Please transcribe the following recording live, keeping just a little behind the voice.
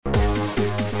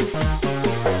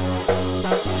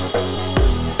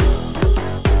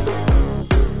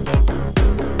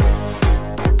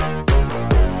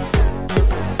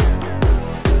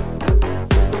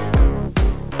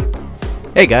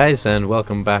Hey guys, and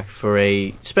welcome back for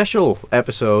a special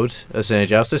episode of Cine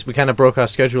Justice. We kind of broke our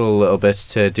schedule a little bit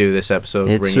to do this episode.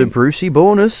 It's a Brucey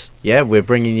bonus. Yeah, we're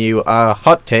bringing you our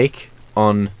hot take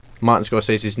on Martin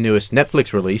Scorsese's newest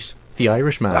Netflix release, The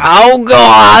Irishman. Oh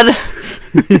God!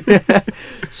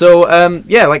 So,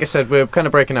 like I said, we're kind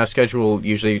of breaking our schedule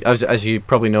usually. As you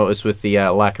probably noticed with the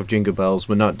lack of Jingle Bells,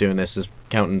 we're not doing this as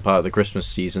counting part of the Christmas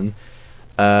season.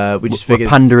 We're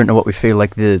pandering to what we feel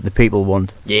like the people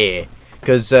want. Yeah.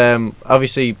 Because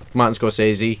obviously Martin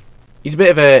Scorsese, he's a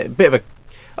bit of a,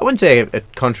 I wouldn't say a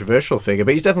controversial figure,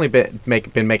 but he's definitely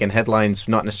been making headlines,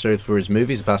 not necessarily for his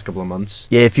movies the past couple of months.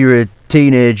 Yeah, if you're a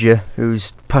teenager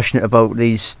who's passionate about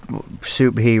these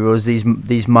superheroes,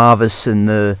 these Marvels and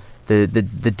the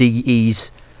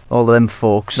DEs, all of them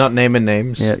folks. Not naming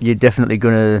names. Yeah, you're definitely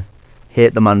gonna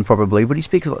hate the man probably, but he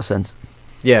speaks a lot of sense.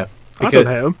 Yeah, I don't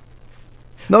hate him.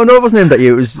 No, it wasn't aimed at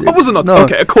you. It was. I wasn't. No.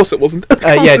 Okay, of course it wasn't.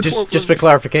 Just for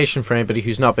clarification for anybody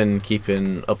who's not been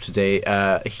keeping up to date,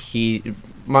 Martin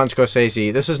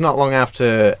Scorsese. This was not long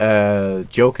after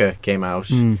Joker came out.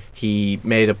 He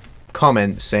made a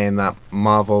comment saying that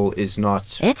Marvel is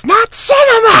not. It's not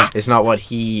cinema. It's not what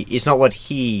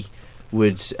he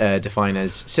would define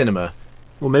as cinema.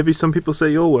 Well, maybe some people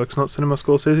say your work's not cinema,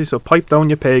 Scorsese. So pipe down,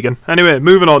 you pagan. Anyway,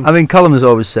 moving on. I mean, Callum has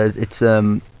always said it's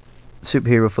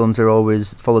superhero films are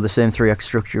always follow the same 3-act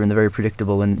structure and they're very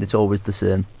predictable and it's always the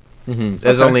same. Mm-hmm.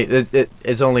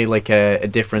 There's only like a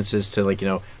difference as to, like, you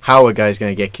know, how a guy's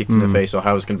going to get kicked in the face or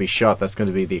how it's going to be shot. That's going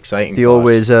to be the exciting part.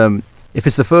 Always, if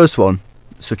it's the first one,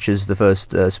 such as the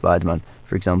first Spider-Man,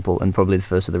 for example, and probably the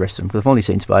first of the rest of them, because I've only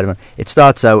seen Spider-Man, it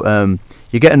starts out,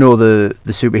 you get to know the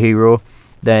superhero,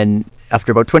 then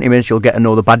after about 20 minutes you'll get to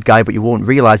know the bad guy, but you won't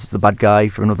realise it's the bad guy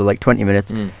for another like 20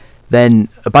 minutes. Then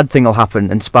a bad thing will happen,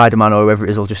 and Spider-Man or whoever it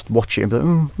is will just watch it and be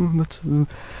like,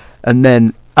 and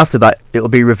then after that, it'll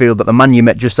be revealed that the man you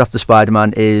met just after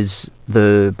Spider-Man is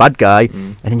the bad guy,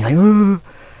 and then you're like,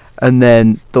 and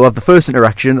then they'll have the first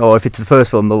interaction, or if it's the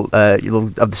first film, you'll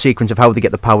have the sequence of how they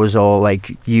get the powers, or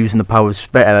like using the powers,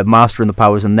 mastering the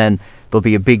powers, and then there'll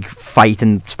be a big fight,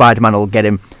 and Spider-Man will get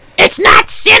him. It's not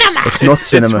cinema.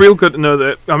 It's real good to know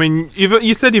that. I mean,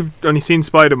 you said you've only seen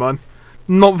Spider-Man.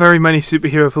 Not very many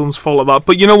superhero films follow that,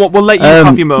 but you know what? We'll let you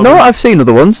have your moment. No, I've seen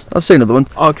other ones.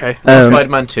 Okay.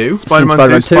 Spider-Man 2.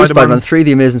 Spider-Man 2, Spider-Man 3,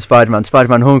 The Amazing Spider-Man,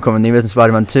 Spider-Man Homecoming, The Amazing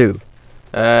Spider-Man 2.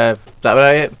 That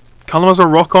about it? Callum has a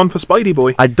rock on for Spidey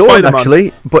Boy. I don't Spider-Man.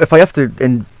 actually, but if I have to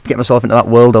get myself into that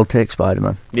world, I'll take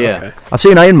Spider-Man. Yeah. Okay. I've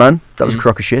seen Iron Man. That was a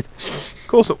crock of shit. Of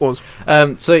course it was.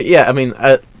 So yeah, I mean,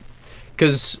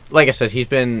 because like I said, he's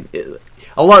been.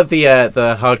 A lot of the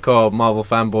hardcore Marvel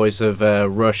fanboys have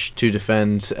rushed to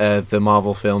defend the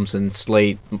Marvel films and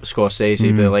slate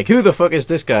Scorsese. They're like, who the fuck is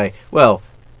this guy? Well,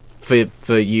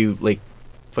 for you, like,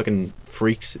 fucking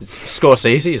freaks, it's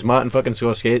Scorsese. It's Martin fucking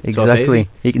Scorsese. Exactly.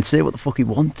 He can say what the fuck he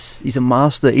wants. He's a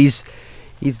master. He's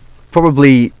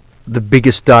probably the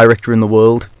biggest director in the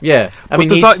world. Yeah. I mean,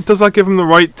 does that give him the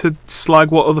right to slag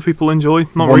what other people enjoy?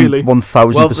 Not really.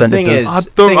 1000% it does.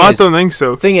 I don't think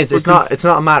so. Thing is, it's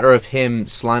not a matter of him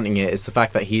slanting it. It's the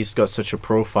fact that he's got such a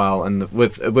profile, and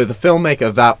with a filmmaker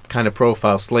of that kind of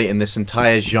profile slating this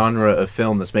entire genre of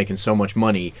film that's making so much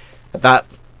money, that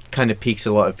kind of piques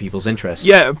a lot of people's interest.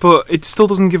 Yeah, but it still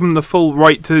doesn't give him the full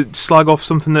right to slag off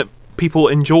something that people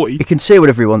enjoy. He can say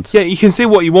whatever he wants. Yeah, he can say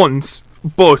what he wants,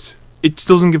 but it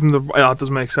doesn't give him the. That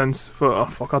doesn't make sense. But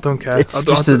I don't care. It's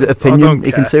just an opinion.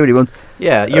 He can say what he wants.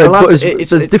 Yeah, you're allowed.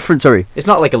 It's a different. Sorry, it's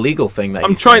not like a legal thing that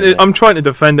I'm trying to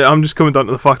defend it. I'm just coming down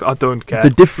to the fact that I don't care.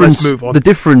 Let's move on. The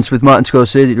difference with Martin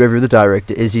Scorsese to every other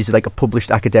director is he's like a published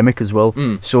academic as well.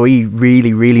 So he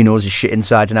really, really knows his shit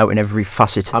inside and out in every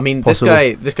facet. I mean, possible.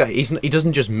 this guy, he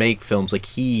doesn't just make films. Like,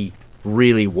 he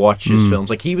really watches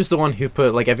films. Like, he was the one who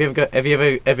put. Like, have you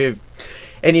ever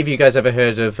any of you guys ever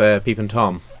heard of Peeping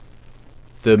Tom?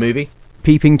 The movie?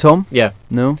 Peeping Tom? Yeah.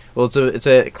 No? Well, it's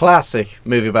a classic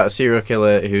movie about a serial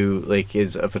killer who, like,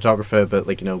 is a photographer, but,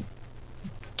 like, you know,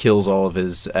 kills all of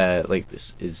his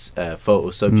photo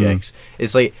subjects.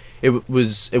 It's like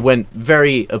it went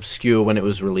very obscure when it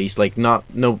was released. Like,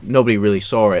 nobody really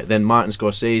saw it. Then Martin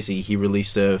Scorsese, he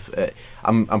released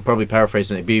I'm probably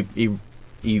paraphrasing it.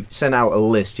 He sent out a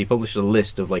list. He published a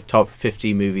list of like top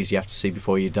 50 movies you have to see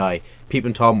before you die.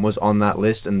 Peeping Tom was on that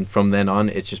list, and from then on,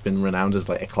 it's just been renowned as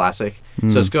like a classic.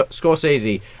 So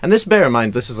Scorsese, and this, bear in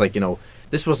mind, this is like, you know,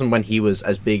 this wasn't when he was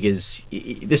as big as.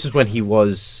 This is when he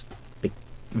was like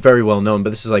very well known, but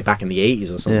this is like back in the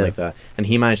 80s or something like that. And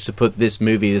he managed to put this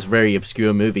very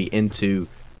obscure movie, into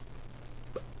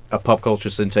a pop culture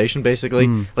sensation,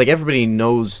 basically. Like, everybody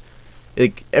knows,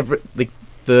 like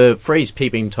the phrase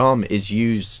 "peeping Tom" is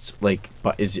used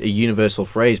but is a universal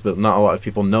phrase, but not a lot of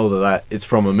people know that it's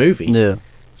from a movie. Yeah.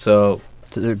 So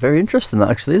It's very interesting, that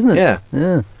actually, isn't it? yeah,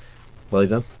 Yeah. well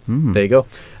done. Mm. There you go.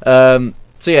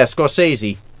 So yeah,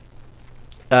 Scorsese.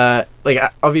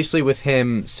 Obviously, with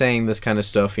him saying this kind of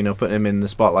stuff, putting him in the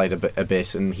spotlight a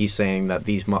bit, and he's saying that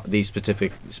these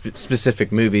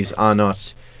specific movies are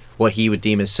not what he would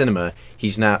deem as cinema.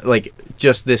 He's now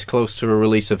just this close to a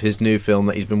release of his new film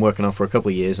that he's been working on for a couple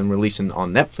of years and releasing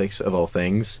on Netflix of all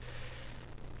things.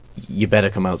 You better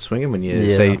come out swinging when you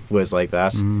say words like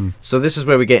that. Mm. So this is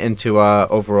where we get into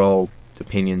our overall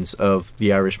opinions of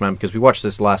The Irishman, because we watched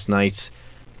this last night.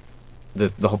 The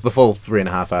full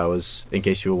 3.5 hours, in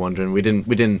case you were wondering. We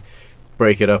didn't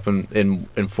break it up in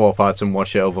 4 parts and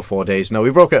watch it over 4 days. No,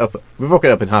 we broke it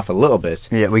up in half a little bit.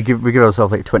 Yeah, we give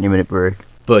ourselves like a 20-minute break.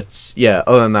 But yeah,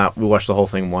 other than that, we watched the whole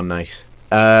thing one night.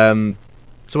 So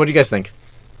what do you guys think?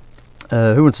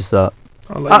 Who wants to start?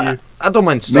 I'll let you. I don't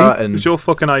mind starting. It's your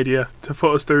fucking idea to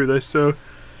put us through this, so...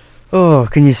 Oh,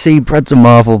 can you see Brad's a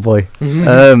Marvel boy?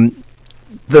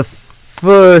 The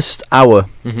first hour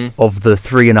of the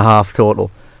 3.5 total,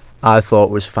 I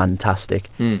thought was fantastic.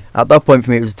 At that point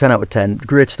for me, it was a 10 out of 10.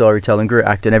 Great storytelling, great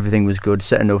acting, everything was good.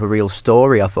 Setting up a real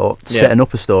story, I thought. Yeah. Setting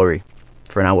up a story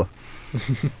for an hour.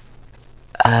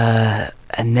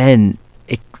 And then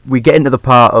we get into the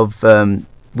part of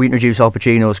we introduce Al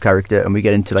Pacino's character, and we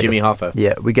get into Jimmy Hoffa.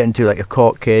 Yeah, we get into like a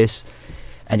court case,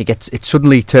 and it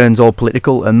suddenly turns all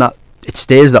political, and that it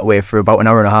stays that way for about an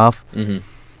hour and a half. Mm-hmm.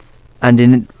 And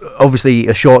in obviously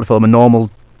a short film, a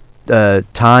normal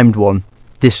timed one,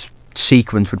 this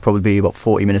sequence would probably be about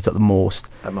 40 minutes at the most.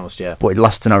 At most, yeah. But it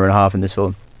lasts an hour and a half in this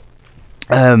film.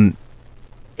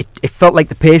 It felt like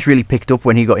the pace really picked up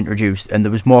when he got introduced, and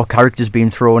there was more characters being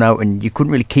thrown out, and you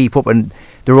couldn't really keep up, and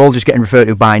they were all just getting referred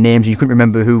to by names, and you couldn't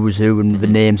remember who was who and the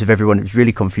names of everyone. It was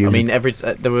really confusing. I mean,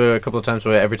 there were a couple of times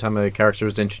where every time a character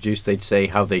was introduced, they'd say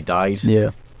how they died.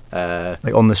 Yeah.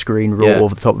 Like on the screen, roll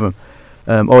over the top of them.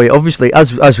 Obviously,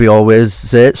 as we always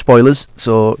say, spoilers.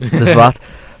 So there's that.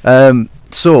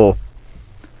 So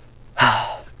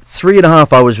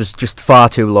 3.5 hours was just far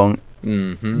too long.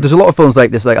 Mm-hmm. There's a lot of films like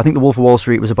this. Like I think The Wolf of Wall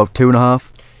Street was about 2.5.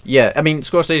 Yeah, I mean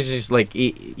Scorsese's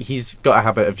he's got a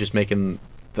habit of just letting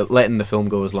the film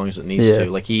go as long as it needs to.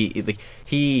 Like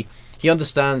he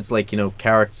understands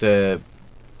character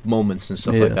moments and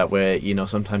stuff like that, where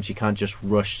sometimes you can't just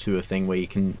rush through a thing where you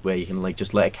can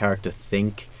just let a character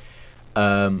think.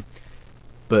 But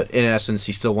in essence,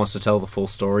 he still wants to tell the full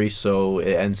story, so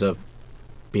it ends up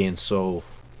being so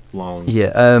long.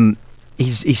 Yeah.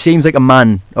 He seems like a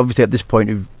man, obviously at this point,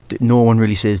 who no one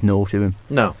really says no to him.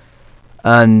 No.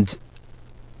 And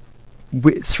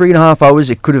with 3.5 hours,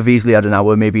 it could have easily had an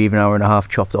hour, maybe even an hour and a half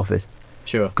chopped off it.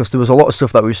 Sure. Because there was a lot of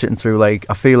stuff that we were sitting through. Like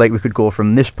I feel like we could go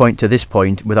from this point to this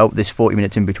point without this 40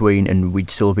 minutes in between, and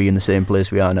we'd still be in the same place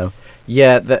we are now.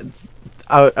 Yeah,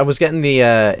 I was getting the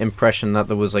impression that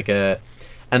there was like an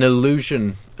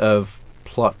illusion of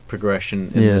plot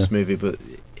progression in this movie, but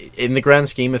in the grand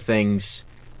scheme of things,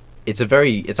 it's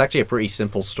actually a pretty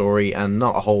simple story, and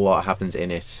not a whole lot happens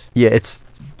in it.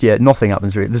 Yeah, nothing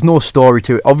happens really. There's no story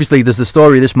to it. Obviously, there's the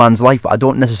story of this man's life, but I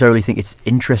don't necessarily think it's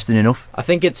interesting enough. I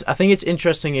think it's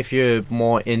interesting if you're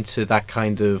more into that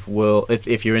kind of world.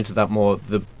 If you're into that more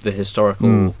the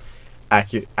historical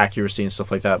accuracy and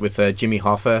stuff like that. With Jimmy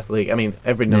Hoffa,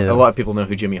 a lot of people know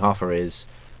who Jimmy Hoffa is.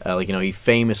 He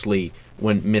famously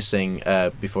went missing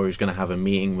before he was going to have a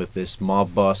meeting with this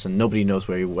mob boss, and nobody knows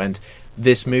where he went.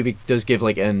 This movie does give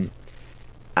an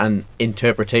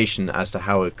interpretation as to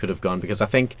how it could have gone, because I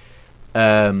think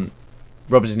Robert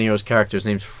De Niro's character, his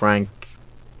name's Frank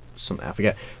something, I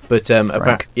forget, but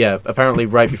apparently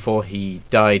right before he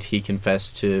died, he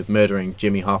confessed to murdering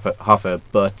Jimmy Hoffa.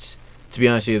 But to be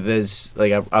honest with you, there's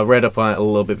I read up on it a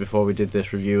little bit before we did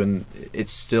this review, and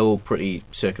it's still pretty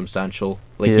circumstantial.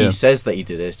 He says that he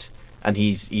did it, and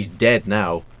he's dead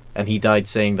now, and he died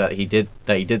saying that he did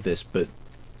this, but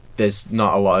there's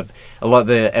not a lot of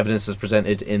the evidence that's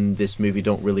presented in this movie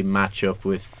don't really match up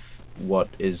with what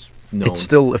is known. It's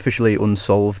still officially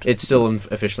unsolved. It's still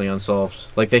officially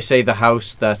unsolved. They say the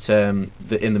house that in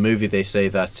the movie they say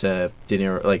that De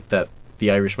Niro, that the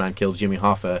Irishman killed Jimmy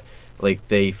Hoffa.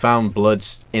 They found blood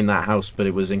in that house, but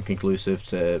it was inconclusive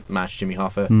to match Jimmy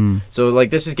Hoffa. So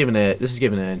this is given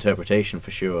an interpretation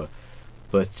for sure.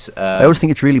 But I always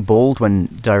think it's really bold when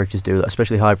directors do that,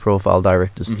 especially high-profile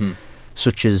directors. Mm-hmm.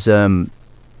 Such as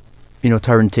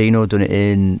Tarantino done it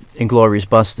in Inglourious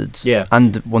Bastards. Yeah.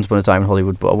 And Once Upon a Time in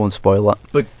Hollywood, but I won't spoil that.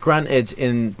 But granted,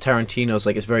 in Tarantino's,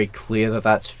 like, it's very clear that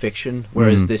that's fiction,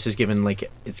 whereas this is given, like,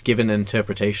 it's given an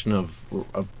interpretation of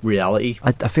reality.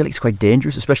 I feel like it's quite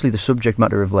dangerous, especially the subject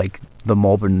matter of, like, the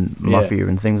mob and mafia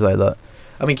and things like that.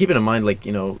 I mean, keeping in mind, like,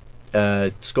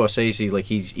 Scorsese, like,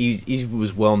 he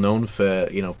was well known for,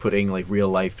 putting, like, real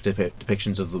life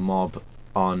depictions of the mob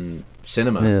on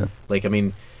cinema. Yeah. Like, I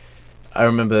mean, I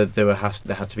remember there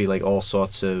had to be, like, all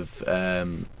sorts of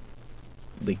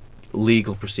like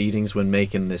legal proceedings when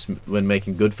making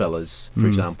Goodfellas, for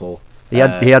example. He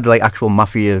had like actual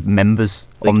mafia members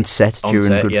like, on set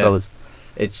during Goodfellas.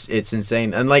 Yeah. It's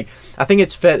insane, and like I think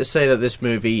it's fair to say that this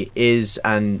movie is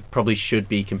and probably should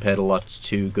be compared a lot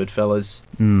to Goodfellas.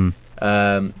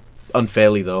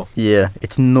 Unfairly though. Yeah,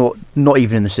 it's not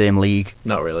even in the same league.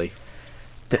 Not really.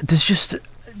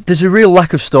 There's a real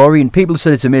lack of story, and people have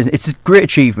said it's amazing. It's a great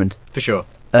achievement. For sure.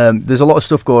 There's a lot of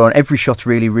stuff going on. Every shot's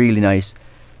really, really nice.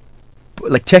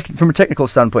 But, like, from a technical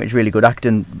standpoint, it's really good.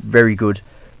 Acting, very good.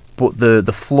 But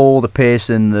the flow, the pace,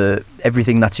 and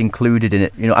everything that's included in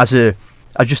it,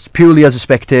 purely as a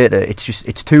spectator,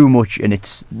 it's too much, and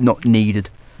it's not needed.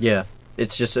 Yeah,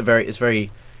 it's just it's very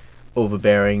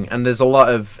overbearing, and there's a lot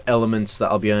of elements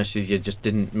that, I'll be honest with you, just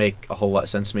didn't make a whole lot of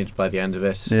sense to me by the end of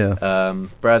it. Yeah.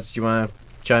 Brad, do you want to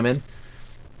chime in?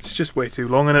 It's just way too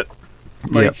long, isn't it?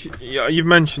 Like, yeah, you've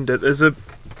mentioned it. There's the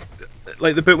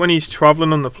bit when he's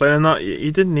travelling on the plane and that,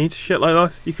 you didn't need shit like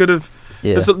that. You could have...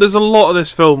 Yeah. There's a lot of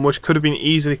this film which could have been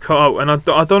easily cut out, and I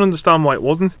don't understand why it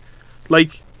wasn't.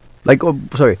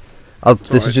 Sorry.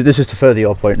 This is to further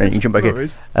your point, and you jump back no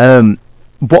in.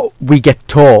 What we get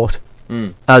taught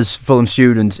as film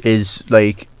students is,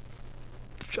 like,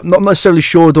 not necessarily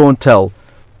show, don't tell,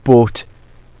 but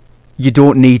you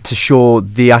don't need to show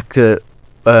the actor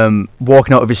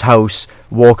walking out of his house,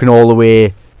 walking all the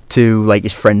way to, like,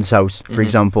 his friend's house, for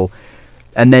example.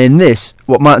 And then in this,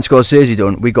 what Martin Scorsese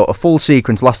done, we got a full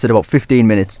sequence, lasted about 15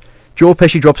 minutes. Joe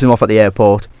Pesci drops him off at the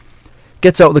airport,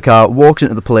 gets out of the car, walks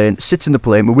into the plane, sits in the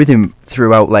plane. We're with him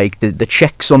throughout, like, the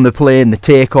checks on the plane, the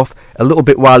takeoff, a little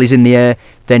bit while he's in the air.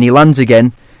 Then he lands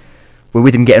again. We're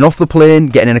with him getting off the plane,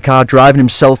 getting in a car, driving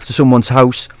himself to someone's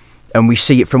house. And we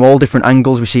see it from all different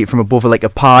angles. We see it from above, like a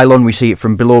pylon. We see it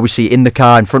from below. We see it in the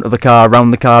car, in front of the car,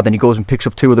 around the car. Then he goes and picks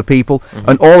up two other people.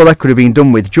 And all of that could have been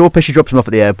done with Joe Pesci drops him off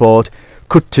at the airport.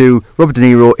 Cut to Robert De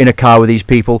Niro in a car with these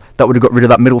people. That would have got rid of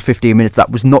that middle 15 minutes. That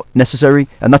was not necessary.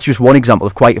 And that's just one example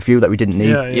of quite a few that we didn't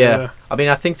need. Yeah. I mean,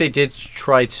 I think they did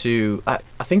try to... I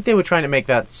think they were trying to make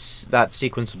that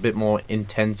sequence a bit more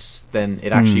intense than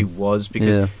it actually was.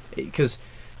 Because,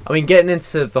 I mean, getting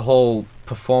into the whole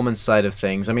performance side of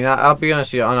things, I mean, I'll be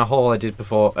honest with you, on a whole, I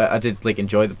did like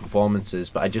enjoy the performances,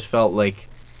 but I just felt like,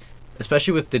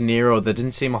 especially with De Niro, there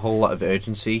didn't seem a whole lot of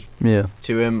urgency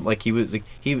to him. Like, he was, like,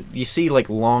 you see, like,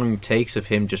 long takes of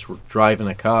him just driving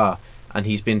a car, and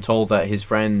he's been told that his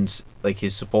friend, like,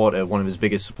 his supporter, one of his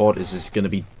biggest supporters, is going to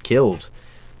be killed,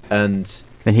 and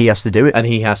he has to do it. And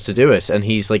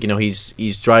he's like,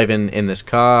 he's driving in this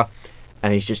car,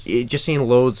 and he's just seeing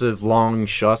loads of long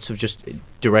shots of just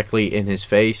directly in his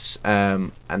face,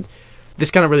 and this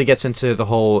kind of really gets into the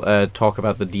whole talk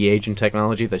about the de-aging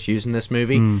technology that's used in this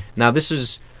movie. Now this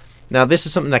is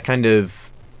something that kind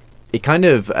of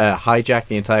hijacked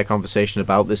the entire conversation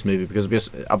about this movie,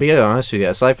 because I'll be honest with you,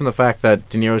 aside from the fact that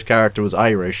De Niro's character was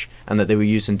Irish and that they were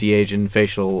using de-aging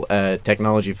facial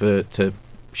technology to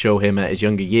show him at his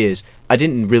younger years, I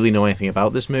didn't really know anything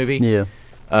about this movie.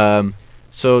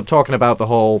 So talking about the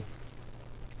whole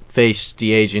face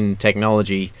de-aging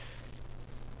technology,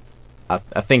 I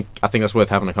think that's worth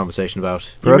having a conversation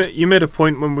about. You made a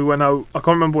point when we went out. I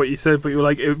can't remember what you said, but you were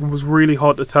like, it was really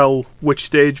hard to tell which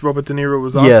stage Robert De Niro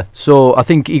was at. Yeah, so I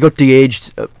think he got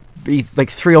de-aged like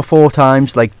 3 or 4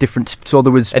 times, like different. So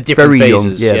there was at different very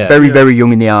phases, young, very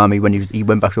young in the army when he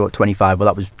went back to about 25. Well,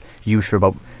 that was used for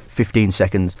about 15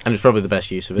 seconds, and it's probably the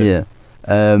best use of it. Yeah.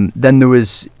 Then there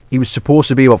was. He was supposed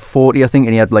to be about 40, I think,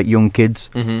 and he had, like, young kids.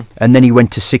 And then he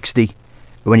went to 60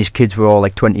 when his kids were all,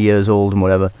 like, 20 years old and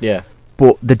whatever. Yeah.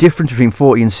 But the difference between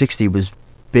 40 and 60 was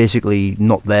basically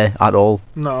not there at all.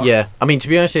 No. Yeah. I mean, to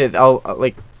be honest with you, I'll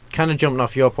like, kind of jumping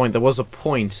off your point, there was a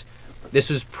point... This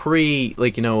was pre,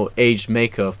 like, aged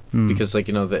makeup, because, like,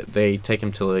 they take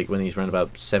him to, like, when he's around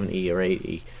about 70 or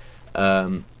 80.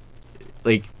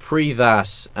 Like, pre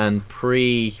that and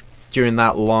pre... during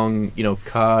that long,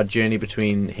 car journey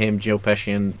between him, Joe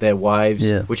Pesci, and their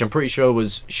wives, which I'm pretty sure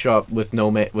was shot with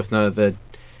with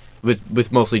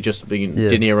mostly just being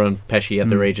De Niro and Pesci at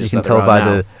their ages. You can tell by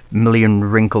the million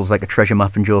wrinkles like a treasure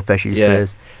map in Joe Pesci's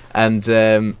face. And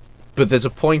but there's a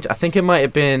point. I think it might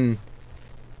have been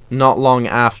not long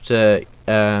after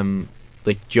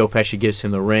like Joe Pesci gives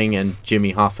him the ring and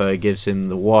Jimmy Hoffa gives him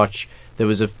the watch, there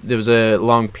was a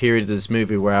long period of this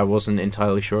movie where I wasn't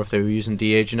entirely sure if they were using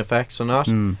de-aging effects or not,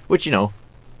 which, you know,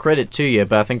 credit to you,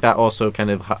 but I think that also kind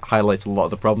of highlights a lot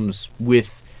of the problems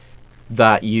with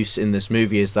that use in this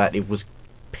movie, is that it was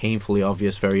painfully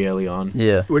obvious very early on.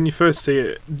 Yeah. When you first see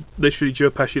it, literally Joe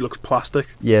Pesci looks plastic.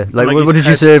 Yeah. Like what did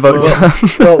you say about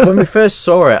it? Well, when we first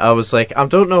saw it, I was like, I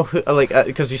don't know who, like,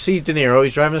 because you see De Niro,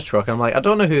 he's driving his truck, and I'm like, I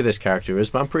don't know who this character is,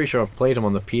 but I'm pretty sure I've played him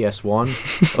on the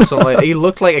PS1 or something. He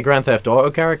looked like a Grand Theft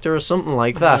Auto character or something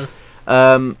like that.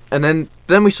 And then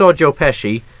we saw Joe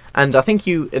Pesci, and I think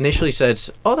you initially said,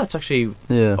 "Oh, that's actually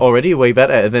already way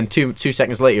better." And then two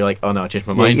seconds later, you're like, "Oh no, I changed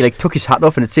my mind." He like took his hat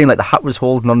off, and it seemed like the hat was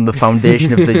holding on the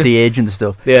foundation of the de-aging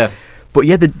stuff. Yeah, but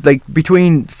yeah, like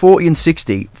between 40 and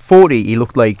 60, 40 he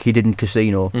looked like he did in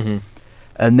Casino,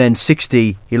 and then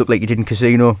 60 he looked like he did in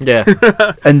Casino. Yeah,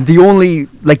 and the only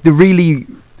like the really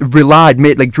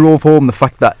drove home the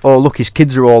fact that, oh look, his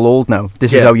kids are all old now.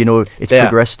 This is how you know it's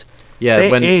progressed. Yeah,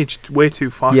 they aged way too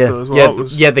fast though, as well.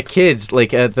 The kids, like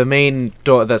the main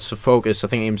daughter that's the focus, I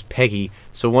think her name's Peggy.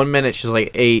 So 1 minute she's like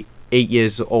eight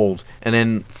years old, and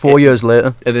then 4 years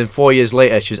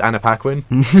later, she's Anna Paquin.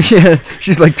 Yeah,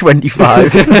 she's like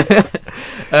 25.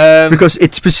 Because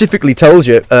it specifically tells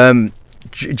you,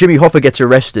 Jimmy Hoffa gets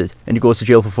arrested and he goes to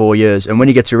jail for 4 years, and when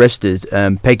he gets arrested,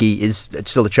 Peggy is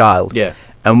still a child. Yeah,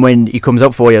 and when he comes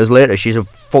out 4 years later, she's a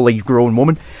fully grown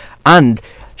woman. And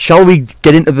shall we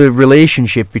get into the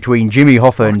relationship between Jimmy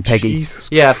Hoffa and Peggy? Jesus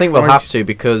I think we'll Christ. have to,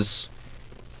 because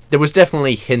there was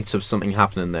definitely hints of something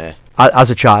happening there.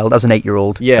 As a child, as an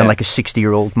 8-year-old, Yeah. and like a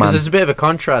 60-year-old man. Because there's a bit of a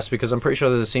contrast, because I'm pretty sure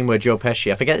there's a scene where Joe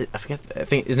Pesci, I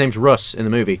think his name's Russ in the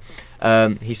movie.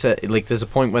 He said, like, there's a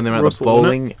point when they're at Russell, the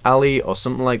bowling alley or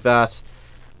something like that,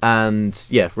 and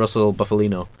Russell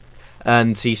Buffalino.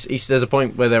 And there's a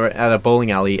point where they're at a bowling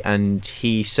alley, and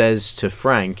he says to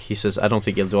Frank, he says, "I don't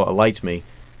think your daughter liked me."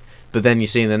 But then you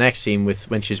see in the next scene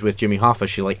when she's with Jimmy Hoffa,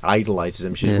 she like idolizes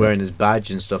him. She's wearing his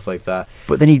badge and stuff like that.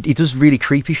 But then he does really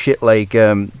creepy shit. Like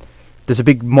there's a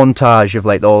big montage of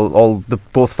like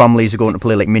both families are going to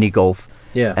play like mini golf.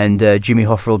 Yeah. And Jimmy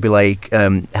Hoffa will be like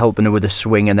helping her with a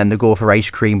swing, and then they go for ice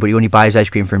cream, but he only buys ice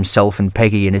cream for himself and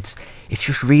Peggy, and it's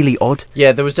just really odd.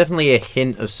 Yeah, there was definitely a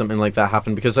hint of something like that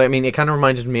happened, because I mean it kind of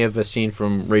reminded me of a scene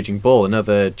from Raging Bull,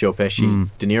 another Joe Pesci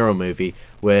De Niro movie,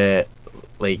 where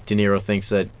like De Niro thinks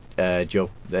that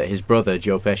that his brother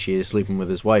Joe Pesci is sleeping with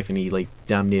his wife, and he like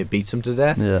damn near beats him to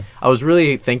death. Yeah. I was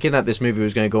really thinking that this movie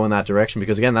was going to go in that direction,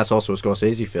 because again, that's also a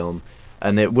Scorsese film,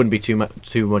 and it wouldn't be too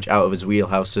much out of his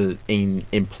wheelhouse to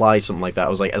imply something like that. I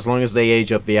was like, as long as they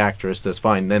age up the actress, that's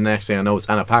fine. Then the next thing I know, it's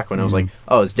Anna Paquin. I was like,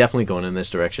 oh, it's definitely going in this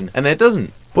direction, and then it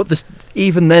doesn't. But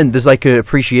even then, there's like an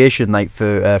appreciation like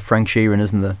for Frank Sheeran,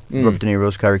 isn't there? Robert De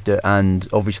Niro's character, and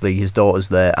obviously his daughter's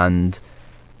there, and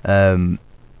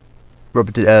Al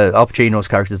Pacino's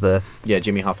character's there. Yeah,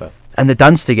 Jimmy Hoffa. And they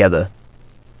dance together,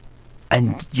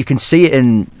 and you can see it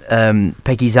in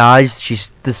Peggy's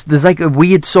eyes. There's like a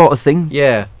weird sort of thing.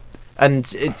 Yeah, and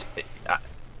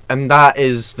that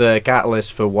is the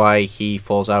catalyst for why he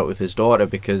falls out with his daughter,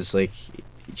 because like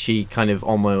she kind of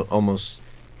almost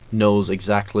knows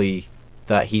exactly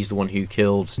that he's the one who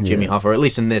killed Jimmy Hoffa, or at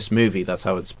least in this movie, that's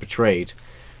how it's portrayed.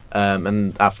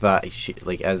 And after that, she,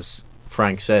 like as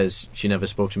Frank says, she never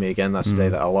spoke to me again. That's the day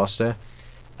that I lost her.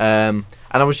 And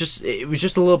it was just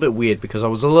a little bit weird, because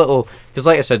because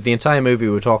like I said, the entire movie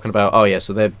we were talking about, oh yeah,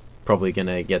 so they're probably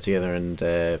gonna get together,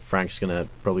 and Frank's gonna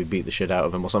probably beat the shit out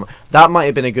of him or something. That might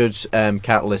have been a good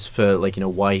catalyst for like, you know,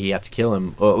 why he had to kill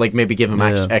him, or like maybe give him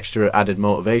extra added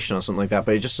motivation or something like that.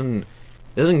 But it just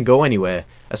doesn't go anywhere,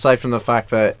 aside from the fact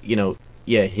that, you know,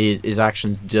 his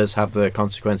action does have the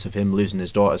consequence of him losing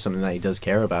his daughter, something that he does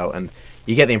care about, and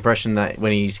you get the impression that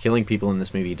when he's killing people in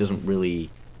this movie, it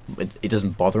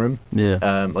doesn't bother him.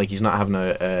 Yeah. Like he's not having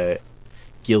a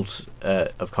guilt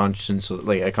of conscience, or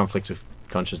like a conflict of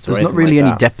conscience. There's not really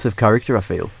any depth of character, I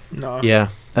feel. No. Yeah.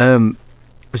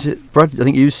 Was it Brad? I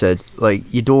think you said like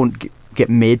you don't get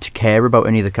made to care about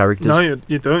any of the characters. No,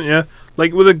 you don't. Yeah.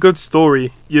 Like with a good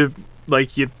story, you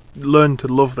learn to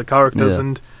love the characters,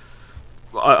 and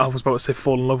I was about to say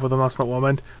fall in love with them. That's not what I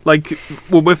meant. Like,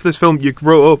 well, with this film, you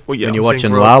grow up. Well, when you're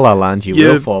watching La La Land, you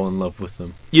will fall in love with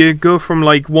them. You go from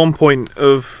like one point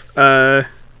of were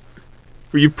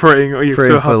you praying, or you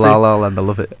so happy for La La Land? I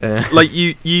love it. Like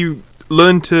you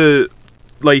learn to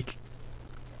like.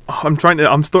 I'm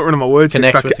stuttering on my words.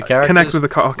 Connect with the characters. Connect with the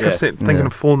characters. I kept thinking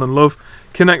of falling in love.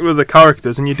 Connect with the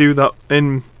characters, and you do that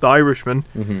in The Irishman.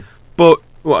 Mm-hmm. But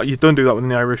you don't do that with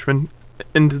The Irishman.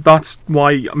 And that's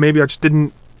why maybe I just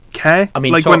didn't care. I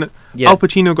mean, like when Al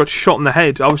Pacino got shot in the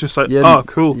head, I was just like, oh,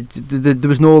 cool. There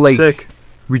was no like sick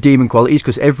redeeming qualities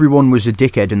because everyone was a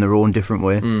dickhead in their own different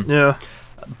way. Yeah.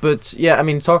 But yeah, I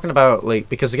mean, talking about like,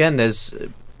 because again, there's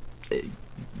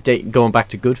going back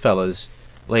to Goodfellas,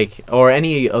 like, or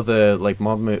any other like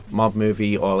mob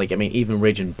movie, or like, I mean, even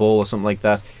Raging Bull or something like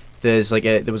that. There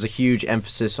was a huge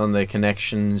emphasis on the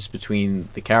connections between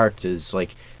the characters,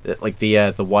 like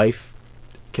the wife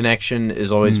connection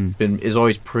is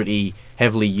always pretty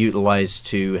heavily utilized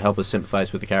to help us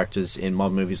sympathize with the characters in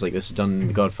mob movies. Like this is done in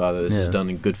The Godfather, this is done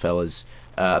in Goodfellas.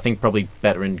 I think probably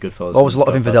better in Goodfellas. Always a lot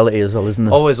of infidelity as well, isn't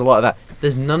there? Always a lot of that.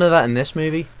 There's none of that in this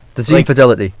movie. There's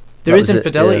infidelity. There is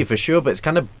infidelity for sure, but it's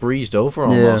kind of breezed over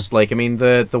almost. Yeah. Like, I mean,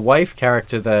 the wife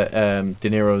character that De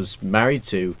Niro's married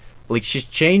to, like, she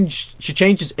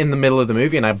changes in the middle of the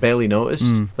movie, and I barely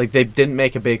noticed. Like, they didn't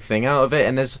make a big thing out of it.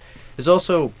 And there's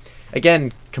also,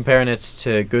 again, comparing it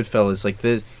to Goodfellas, like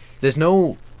there's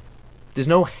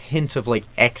no hint of like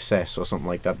excess or something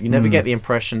like that. You never get the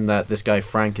impression that this guy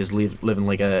Frank is living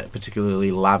like a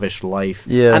particularly lavish life.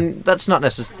 Yeah, and that's not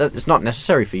it's not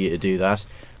necessary for you to do that.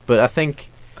 But I think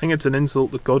it's an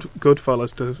insult to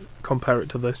Goodfellas to compare it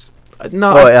to this.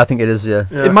 No, I think it is. Yeah,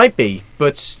 it might be,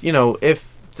 but you know,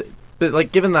 but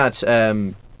like given that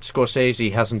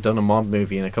Scorsese hasn't done a mob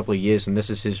movie in a couple of years, and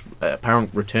this is his apparent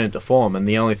return to form, and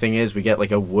the only thing is we get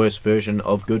like a worse version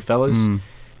of Goodfellas.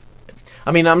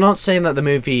 I mean, I'm not saying that the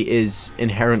movie is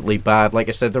inherently bad. Like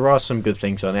I said, there are some good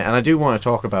things on it, and I do want to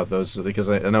talk about those because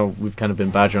I know we've kind of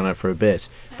been badgering on it for a bit.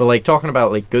 But like talking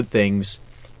about like good things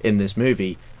in this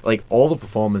movie, like all the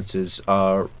performances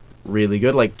are really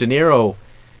good. Like De Niro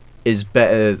is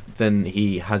better than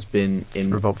he has been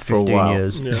for about 15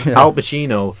 years. Yeah. Al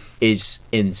Pacino is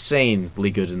insanely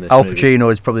good in this Al movie.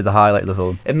 Pacino is probably the highlight of the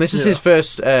film. And this is his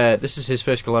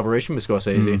first collaboration with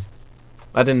Scorsese.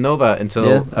 I didn't know that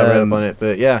until I read up on it,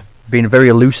 but yeah. Been very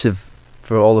elusive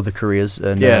for all of the careers.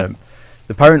 And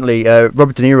apparently,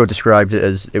 Robert De Niro described it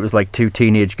as it was like two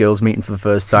teenage girls meeting for the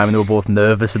first time, and they were both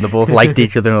nervous, and they both liked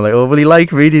each other, and were like, oh, will he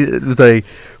like me?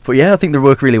 But yeah, I think they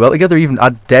work really well together, even, I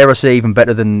dare I say, even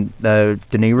better than De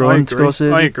Niro and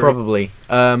Scorsese. I agree. Probably.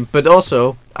 But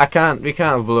also, we can't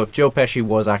overlook, Joe Pesci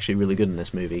was actually really good in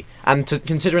this movie. And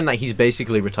considering that he's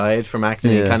basically retired from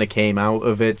acting and kind of came out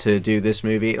of it to do this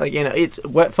movie, like, you know, it's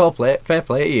fair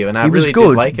play to you, and I really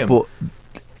did like him. But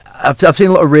I've seen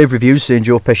a lot of rave reviews saying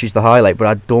Joe Pesci's the highlight, but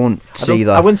I don't see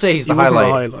that. I wouldn't say he's the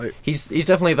highlight. He's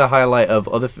definitely the highlight of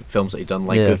other films that he's done,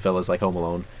 like Goodfellas, like Home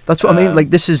Alone. That's what I mean.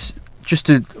 Like, this is, just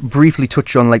to briefly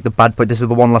touch on like the bad point, this is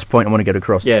the one last point I want to get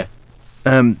across. Yeah.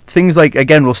 Things like,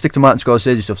 again, we'll stick to Martin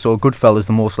Scorsese stuff, so Goodfellas,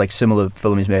 the most like similar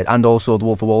film he's made, and also The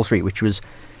Wolf of Wall Street, which was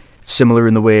similar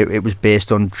in the way it was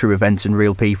based on true events and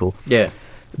real people. Yeah.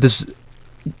 There's,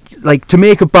 like, to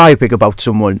make a biopic about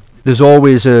someone, there's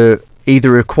always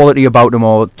either a quality about them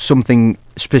or something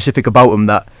specific about them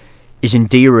that is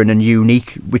endearing and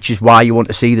unique, which is why you want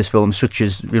to see this film, such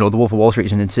as, you know, The Wolf of Wall Street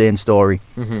is an insane story.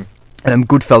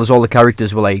 Goodfellas, all the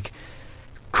characters were like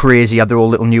crazy, had their all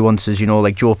little nuances, you know,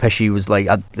 like Joe Pesci was like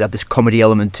had this comedy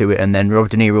element to it, and then Robert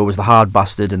De Niro was the hard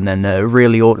bastard, and then Ray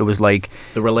Liotta was like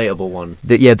the relatable one.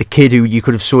 The kid who you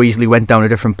could have so easily went down a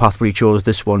different path, but he chose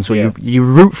this one, so you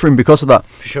root for him because of that.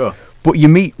 For sure. But you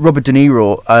meet Robert De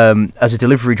Niro as a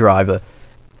delivery driver,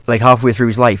 like halfway through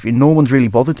his life, and no one's really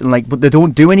bothered, and like, but they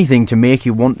don't do anything to make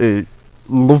you want to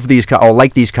love these or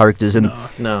like these characters. And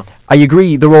no, I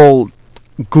agree, they're all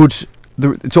good.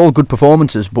 It's all good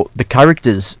performances, but the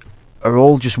characters are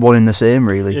all just one and the same,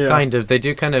 really. Yeah. Kind of. They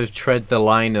do kind of tread the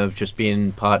line of just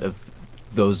being part of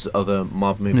those other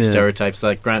mob movie stereotypes.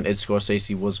 Like, granted,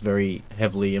 Scorsese was very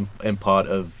heavily in part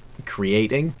of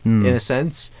creating, in a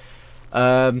sense.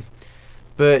 But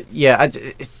yeah,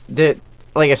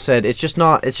 like I said, it's just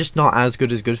not as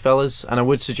good as Goodfellas, and I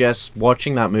would suggest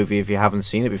watching that movie if you haven't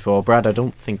seen it before. Brad, I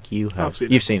don't think you have.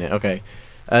 You've seen it, okay?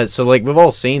 So like we've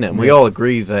all seen it, and we all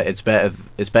agree that it's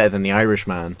better than The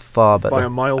Irishman, far better by a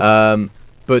mile.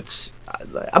 But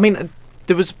I mean,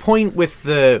 there was a point with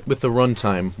the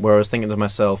runtime where I was thinking to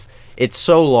myself, it's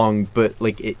so long, but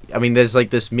like I mean, there's like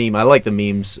this meme. I like the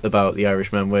memes about The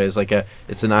Irishman, where it's like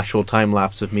it's an actual time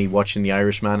lapse of me watching The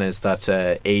Irishman as that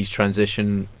age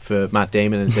transition for Matt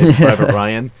Damon as Private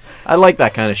Ryan. I like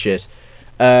that kind of shit.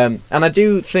 And I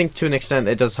do think to an extent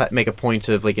it does make a point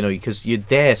of, like, you know, because you're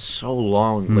there so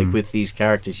long, like with these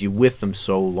characters, you're with them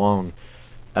so long.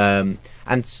 And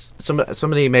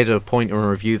somebody made a point in a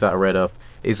review that I read up,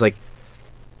 is like,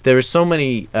 there are so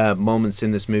many moments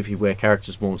in this movie where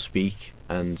characters won't speak,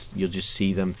 and you'll just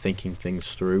see them thinking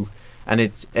things through.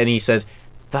 And he said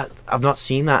that I've not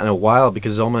seen that in a while,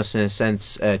 because almost in a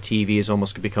sense TV has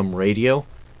almost become radio.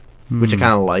 which I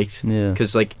kind of liked. Yeah.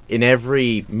 Because like in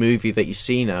every movie that you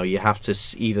see now, you have to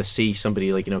either see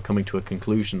somebody like coming to a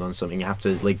conclusion on something. You have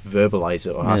to like verbalize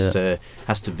it or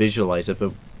has to visualize it.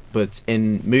 But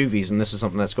in movies, and this is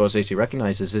something that Scorsese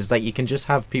recognizes, is that you can just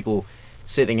have people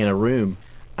sitting in a room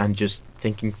and just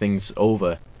thinking things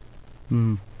over.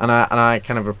 And I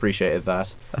kind of appreciated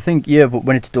that. I think, yeah, but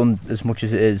when it's done as much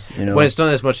as it is, when it's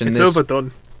done as much in it's this,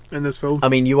 overdone in this film. I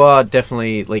mean, you are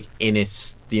definitely like in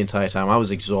it the entire time. I was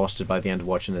exhausted by the end of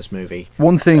watching this movie.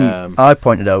 One thing I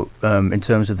pointed out in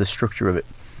terms of the structure of it,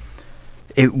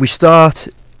 we start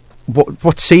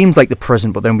what seems like the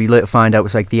present, but then we later find out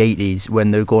it's like the 80s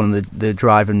when they're going on the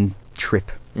driving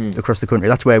trip across the country.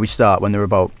 That's where we start when they're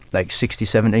about like 60,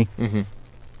 70. Mm-hmm.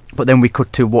 But then we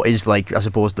cut to what is like, I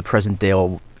suppose, the present day,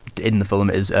 or in the film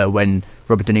is when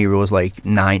Robert De Niro is like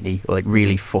 90 or like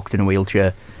really fucked in a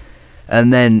wheelchair.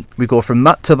 And then we go from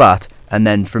that to that, and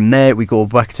then from there we go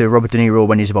back to Robert De Niro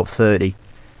when he's about 30.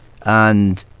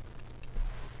 And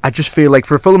I just feel like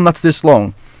for a film that's this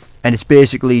long, and it's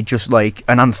basically just like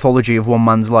an anthology of one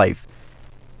man's life,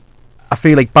 I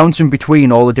feel like bouncing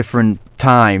between all the different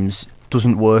times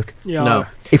doesn't work. Yeah. No.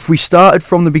 If we started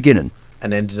from the beginning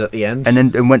and ended at the end,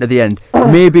 and went to the end,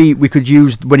 maybe we could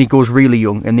use when he goes really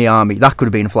young in the army. That could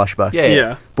have been a flashback.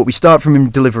 Yeah. But we start from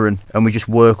him delivering, and we just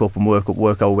work our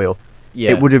way up.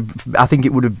 Yeah. It would have. I think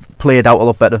it would have played out a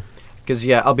lot better. Because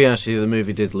I'll be honest with you, the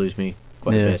movie did lose me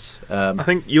quite a bit. I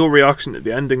think your reaction at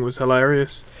the ending was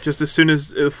hilarious. Just as soon as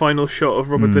the final shot of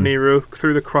Robert De Niro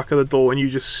through the crack of the door, and you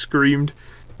just screamed,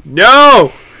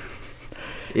 "No!"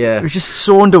 Yeah, it was just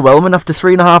so underwhelming. After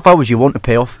 3.5 hours, you want to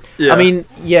pay off. Yeah. I mean,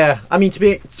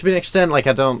 to an extent, like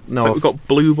I don't know. It's like we got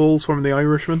blue balls from The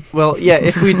Irishman. Well, yeah,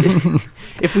 if we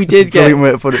did get,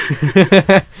 way to put it.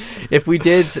 if we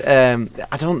did,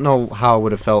 I don't know how I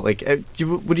would have felt. Like,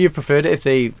 would you have preferred it if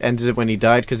they ended it when he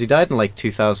died? Because he died in like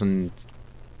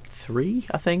 2003,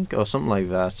 I think, or something like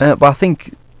that. But I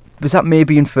think. Was that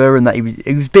maybe inferring that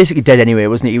he was basically dead anyway,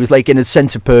 wasn't he? He was like in a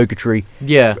sense of purgatory.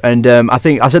 Yeah. And I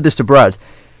think I said this to Brad.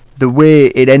 The way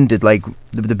it ended, like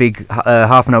the big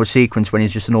half an hour sequence when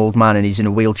he's just an old man and he's in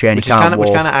a wheelchair and which he can't walk.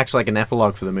 Which kind of acts like an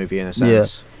epilogue for the movie in a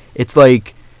sense. Yeah. It's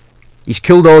like he's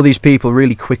killed all these people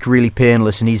really quick, really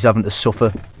painless, and he's having to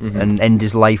suffer and end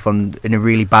his life in a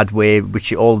really bad way,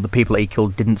 which all the people that he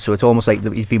killed didn't. So it's almost like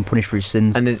he's been punished for his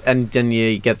sins. And then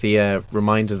you get the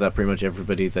reminder that pretty much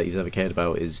everybody that he's ever cared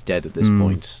about is dead at this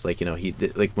point. Like he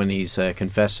like when he's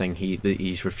confessing,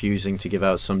 he's refusing to give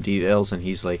out some details, and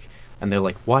he's like. And they're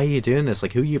like, why are you doing this?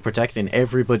 Like, who are you protecting?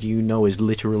 Everybody you know is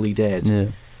literally dead. Yeah.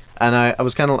 And I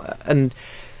was kind of... And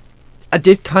I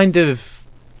did kind of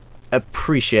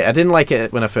appreciate... I didn't like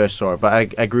it when I first saw it,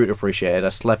 but I grew to appreciate it. I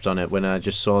slept on it when I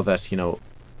just saw that,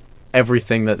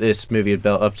 everything that this movie had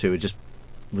built up to, it just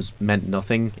meant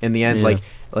nothing in the end. Yeah.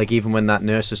 Like even when that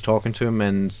nurse is talking to him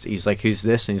and he's like, who's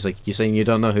this? And he's like, you're saying you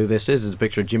don't know who this is? It's a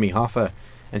picture of Jimmy Hoffa.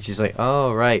 And she's like,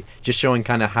 oh, right. Just showing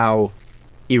kind of how...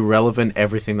 irrelevant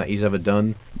everything that he's ever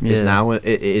done is now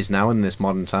in this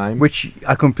modern time, which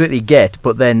I completely get,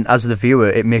 but then as the viewer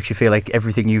it makes you feel like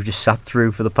everything you've just sat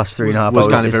through for the past 3.5 hours was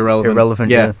kind of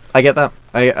irrelevant. Yeah, I get that.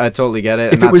 I totally get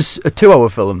it. If it was a 2-hour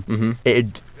film,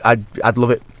 I'd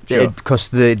love it, because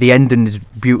the ending is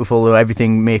beautiful and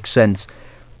everything makes sense,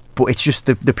 but it's just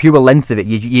the pure length of it.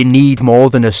 You need more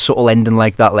than a subtle ending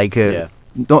like that, like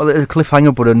not a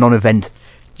cliffhanger but a non-event.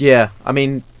 Yeah, I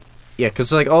mean. Yeah,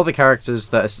 because like all the characters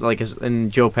that like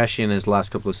in Joe Pesci in his last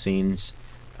couple of scenes,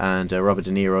 and Robert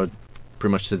De Niro,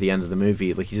 pretty much to the end of the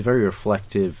movie, like he's a very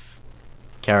reflective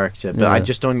character. But I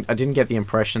didn't get the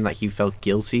impression that he felt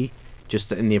guilty,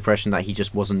 just in the impression that he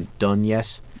just wasn't done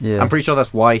yet. Yeah. I'm pretty sure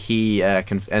that's why he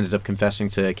ended up confessing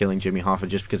to killing Jimmy Hoffa,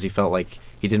 just because he felt like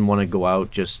he didn't want to go out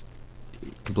just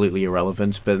completely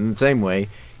irrelevant. But in the same way,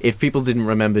 if people didn't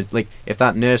remember, like if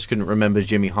that nurse couldn't remember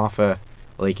Jimmy Hoffa.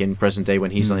 Like in present day when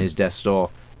he's on his death's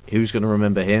door, who's going to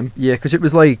remember him? Yeah, because it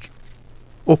was like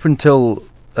up until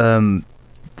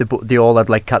they all had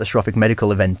like catastrophic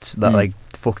medical events that like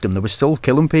fucked them. They were still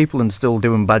killing people and still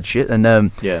doing bad shit. And a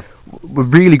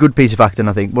really good piece of acting.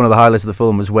 I think one of the highlights of the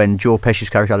film was when Joe Pesci's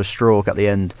character had a stroke at the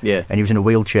end. Yeah, and he was in a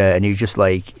wheelchair and he was just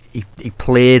like he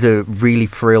played a really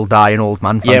frail, dying old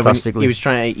man fantastically. He was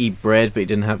trying to eat bread, but he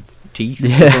didn't have teeth.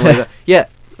 Yeah, like that. Yeah,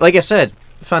 like I said.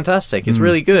 Fantastic! It's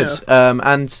really good,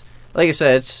 and like I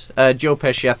said, Joe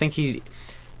Pesci. I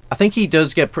think he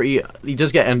does get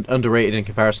underrated in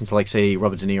comparison to like say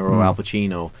Robert De Niro or Al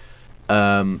Pacino,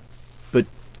 but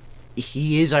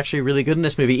he is actually really good in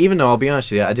this movie. Even though I'll be honest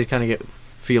with you, I did kind of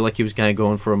feel like he was kind of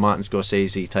going for a Martin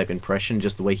Scorsese type impression,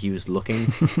 just the way he was looking,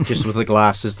 just with the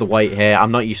glasses, the white hair.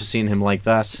 I'm not used to seeing him like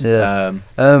that. Yeah.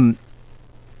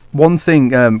 one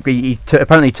thing, he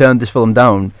apparently turned this film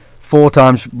down 4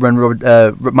 times when Martin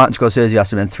Scorsese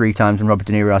asked him, and 3 times when Robert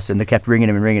De Niro asked him. They kept ringing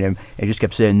him and ringing him. He just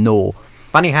kept saying no.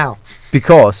 Funny how?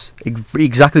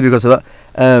 Exactly because of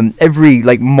that. Every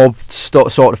like mob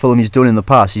sort of film he's done in the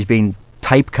past, he's been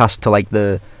typecast to like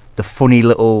the funny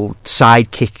little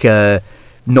sidekick,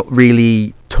 not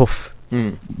really tough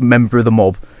member of the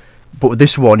mob. But with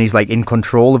this one, he's like in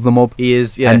control of the mob. He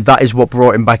is, yeah. And that is what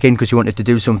brought him back in, because he wanted to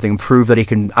do something and prove that he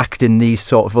can act in these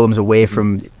sort of films away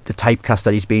from the typecast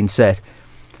that he's being set.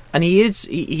 And he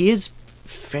is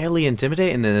fairly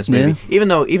intimidating in this movie, even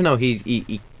though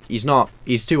he's not,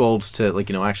 he's too old to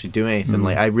like actually do anything.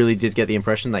 Like I really did get the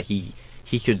impression that he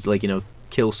could like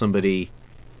kill somebody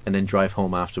and then drive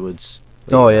home afterwards.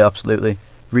 Like, oh yeah, absolutely.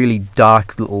 Really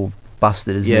dark little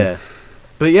bastard, isn't he? Yeah.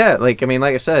 But yeah, like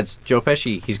I said, Joe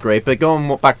Pesci, he's great. But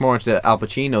going back more into Al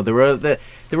Pacino,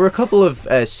 there were a couple of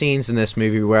scenes in this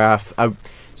movie where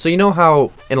so you know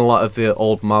how in a lot of the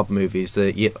old mob movies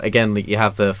that you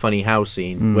have the funny how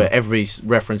scene where everybody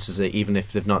references it even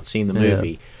if they've not seen the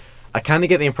movie. Yeah. I kind of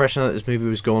get the impression that this movie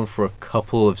was going for a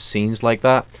couple of scenes like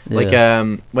that. Yeah.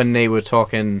 Like when they were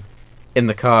talking in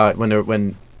the car when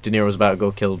De Niro was about to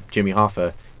go kill Jimmy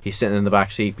Hoffa. He's sitting in the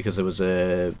back seat because there was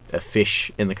a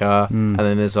fish in the car, and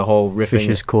then there's a whole riffing. Fish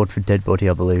is code for dead body,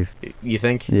 I believe. You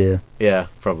think? Yeah. Yeah,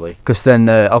 probably. Because then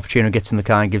Al Pacino gets in the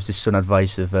car and gives his son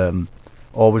advice of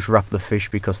always wrap the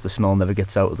fish because the smell never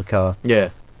gets out of the car. Yeah.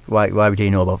 Why would he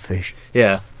know about fish?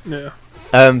 Yeah. Yeah.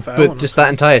 But just that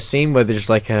entire scene where they're just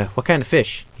like, what kind of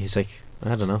fish? He's like,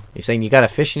 I don't know. You're saying you got a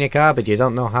fish in your car, but you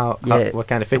don't know what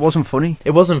kind of fish. It wasn't funny. It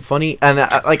wasn't funny, and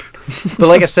but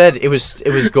like I said, it was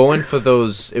going for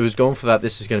those. It was going for that.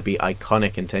 This is going to be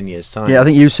iconic in 10 years' time. Yeah, I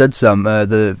think you said, Sam.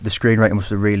 The screenwriter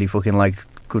must have really fucking liked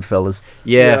Goodfellas.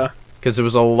 Yeah, because there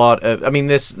was a lot of. I mean,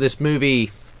 this movie,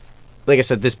 like I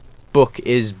said, this book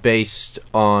is based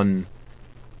on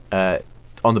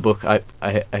the book I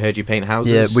Heard You Paint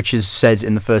Houses. Yeah, which is said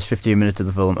in the first 15 minutes of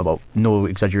the film about, no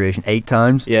exaggeration, 8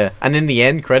 times. Yeah, and in the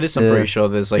end credits, I'm pretty sure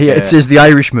there's like... Yeah, it says The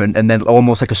Irishman, and then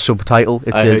almost like a subtitle.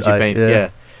 It I says, Heard You Paint,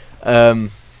 yeah.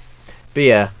 But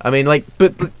yeah, I mean, like,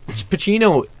 but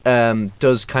Pacino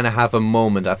does kind of have a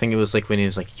moment. I think it was like when he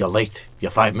was like, "You're late.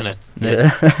 You're 5 minutes.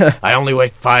 Yeah. I only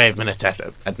wait 5 minutes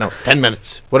after. No, 10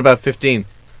 minutes. What about 15?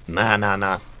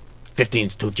 Nah.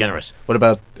 15's too generous. What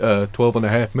about 12 and a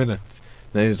half minutes?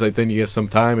 And he's like, then you get some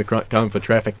time accounting for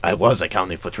traffic. I was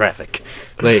accounting for traffic.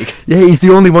 Like, yeah, he's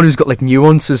the only one who's got like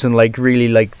nuances and like really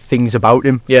like things about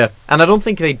him. Yeah, and I don't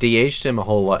think they de-aged him a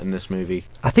whole lot in this movie.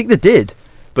 I think they did.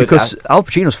 But because Al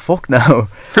Pacino's fucked now.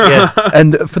 Yeah.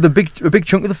 And for a big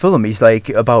chunk of the film, he's like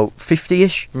about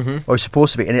 50-ish, or he's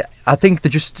supposed to be. And I think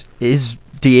his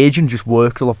de-aging just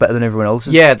worked a lot better than everyone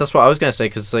else's. Yeah, that's what I was going to say,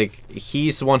 because like,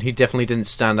 he's the one who definitely didn't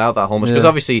stand out that whole much. Because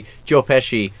obviously, Joe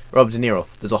Pesci, Robert De Niro,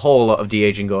 there's a whole lot of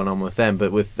de-aging going on with them.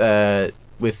 But with Al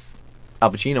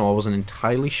Pacino, I wasn't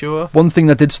entirely sure. One thing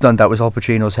that did stand out was Al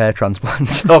Pacino's hair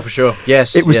transplant. Oh, for sure.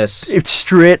 Yes, It's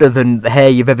straighter than the hair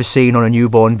you've ever seen on a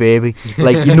newborn baby.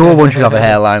 Like, no one should have a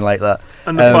hairline like that.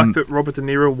 And the fact that Robert De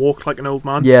Niro walked like an old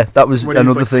man. Yeah, that was when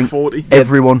another he was like thing. 40.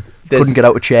 Everyone couldn't get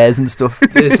out of chairs and stuff.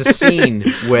 There's a scene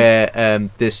where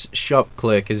this shop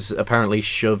clerk has apparently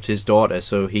shoved his daughter,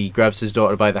 so he grabs his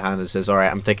daughter by the hand and says,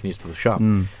 "Alright, I'm taking you to the shop."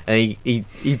 And he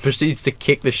proceeds to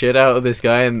kick the shit out of this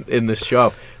guy in the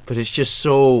shop. But it's just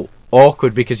so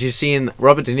awkward, because you're seeing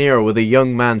Robert De Niro with a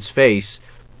young man's face,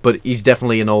 but he's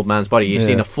definitely an old man's body. You're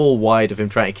seeing a full wide of him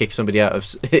trying to kick somebody out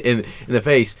of in the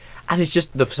face, and it's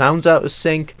just the sound's out of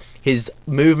sync. His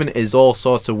movement is all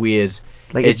sorts of weird.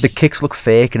 Like the kicks look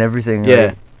fake and everything. Yeah,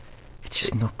 like, it's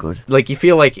just not good. Like, you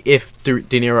feel like if De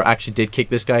Niro actually did kick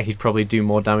this guy, he'd probably do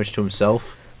more damage to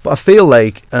himself. But I feel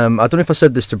like I don't know if I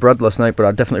said this to Brad last night, but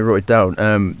I definitely wrote it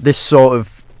down. This sort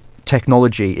of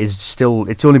technology is still,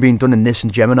 it's only been done in this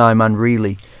and Gemini Man,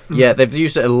 really. Yeah, they've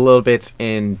used it a little bit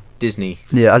in Disney.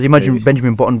 Yeah, I'd imagine movies.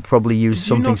 Benjamin Button probably used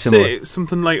something similar. Say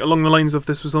something like along the lines of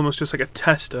this was almost just like a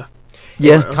tester?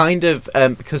 Yeah, it's kind of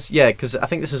because I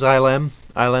think this is ILM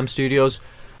Studios.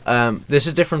 This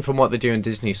is different from what they do in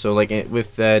Disney. So like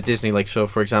with Disney, like, so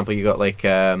for example, you got like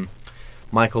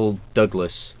Michael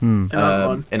Douglas in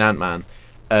Ant-Man.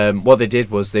 What they did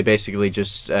was they basically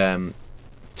just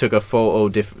took a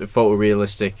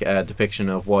photorealistic depiction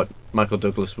of what Michael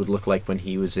Douglas would look like when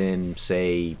he was in,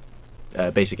 say,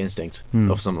 Basic Instinct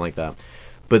or something like that.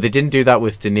 But they didn't do that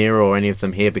with De Niro or any of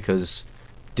them here, because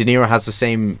De Niro has the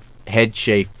same head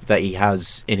shape that he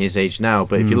has in his age now.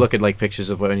 But if you look at like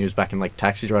pictures of when he was back in like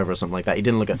Taxi Driver or something like that, he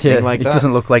didn't look a thing like that. It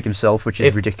doesn't look like himself, which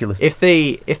is ridiculous. If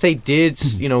they did,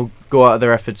 go out of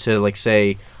their effort to, like,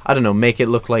 say, I don't know, make it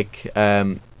look like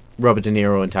Robert De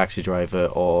Niro in Taxi Driver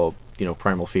or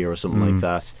Primal Fear or something like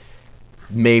that,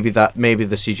 maybe the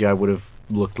CGI would have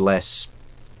looked less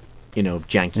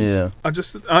janky. Yeah. I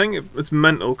think it's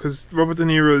mental because Robert De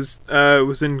Niro's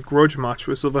was in Grudge Match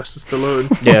with Sylvester Stallone.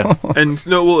 Yeah. And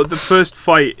the first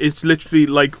fight is literally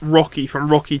like Rocky from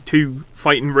Rocky 2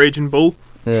 fighting Raging Bull.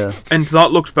 Yeah. And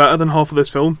that looked better than half of this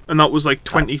film, and that was like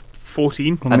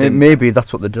 2014. Well, maybe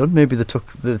that's what they done. Maybe they took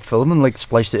the film and like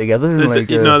spliced it together. And,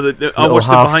 I watched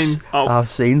it behind. Half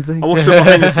scene thing. I watched it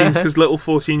behind the scenes because little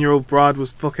 14-year-old Brad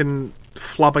was fucking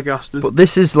flabbergasted. But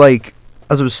this is like,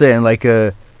 as I was saying, like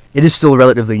it is still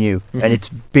relatively new, and it's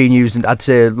being used in, I'd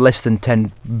say, less than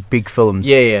 10 big films.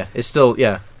 Yeah, it's still,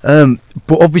 yeah.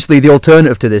 But obviously the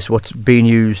alternative to this, what's being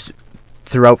used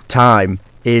throughout time,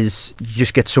 is you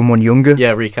just get someone younger.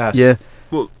 Yeah, recast. Yeah.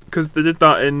 Well, because they did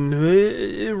that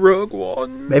in Rogue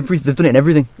One. They've done it in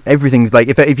everything. Everything's like,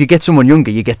 if you get someone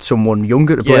younger, you get someone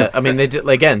younger to play. Yeah, I mean, they did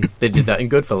that in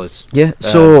Goodfellas. Yeah,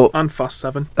 so... And Fast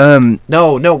 7.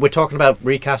 No, we're talking about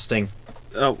recasting.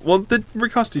 Well, they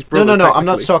recast his brother. No, I'm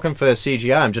not talking for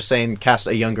CGI. I'm just saying cast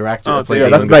a younger actor to play yeah, a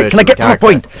younger right. version Can I of get the to the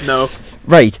character. point? No.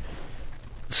 Right.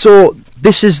 So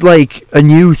this is like a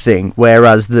new thing,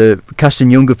 whereas the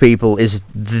casting younger people is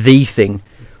the thing.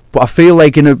 But I feel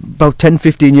like in about 10,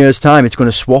 15 years' time, it's going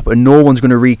to swap, and no one's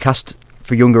going to recast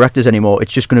for younger actors anymore.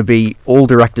 It's just going to be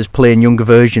older actors playing younger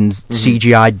versions,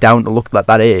 CGI'd down to look like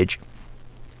that age.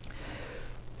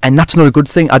 And that's not a good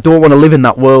thing. I don't want to live in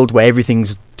that world where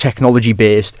everything's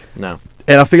technology-based. No.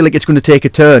 And I feel like it's going to take a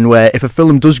turn where if a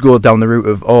film does go down the route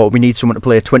of, we need someone to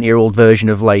play a 20-year-old version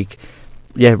of, like,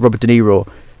 Robert De Niro,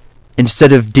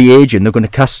 instead of de-aging, they're going to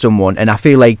cast someone. And I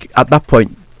feel like at that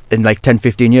point, in like 10,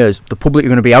 15 years, the public are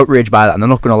going to be outraged by that, and they're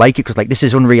not going to like it because, like, this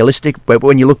is unrealistic. But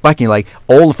when you look back and you're like,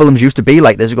 all the films used to be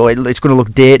like this, it's going to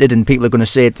look dated, and people are going to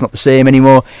say it's not the same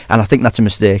anymore. And I think that's a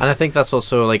mistake. And I think that's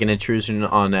also like an intrusion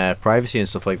on privacy and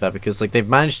stuff like that, because like they've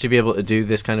managed to be able to do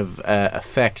this kind of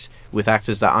effect with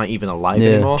actors that aren't even alive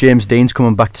anymore. James Dean's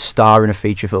coming back to star in a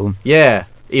feature film. Yeah,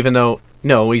 even though.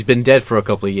 No, he's been dead for a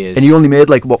couple of years. And he only made,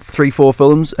 like, 3-4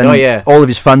 films? And all of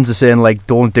his fans are saying, like,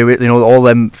 don't do it. All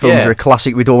them films are a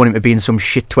classic. We don't want him to be in some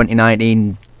shit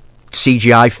 2019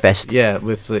 CGI fest. Yeah,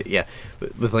 with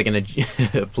like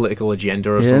a political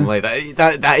agenda or something like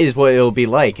that. That is what it'll be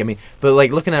like. I mean, but,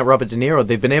 like, looking at Robert De Niro,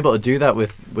 they've been able to do that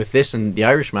with this and The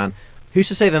Irishman. Who's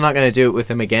to say they're not going to do it with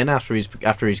him again after he's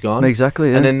gone? Exactly,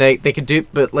 yeah. And then they could do...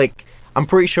 But, like, I'm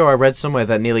pretty sure I read somewhere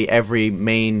that nearly every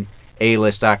main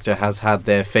A-list actor has had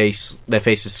their faces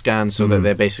scanned so that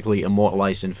they're basically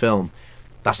immortalized in film.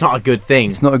 That's not a good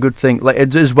thing. It's not a good thing. Like,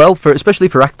 as well, especially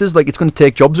for actors, like, it's going to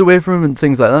take jobs away from them and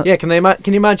things like that. Yeah, can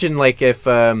you imagine, like, if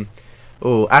Ashton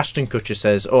Kutcher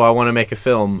says, I want to make a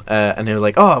film, and they're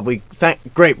like,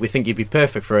 great, we think you'd be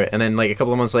perfect for it, and then, like, a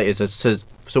couple of months later says,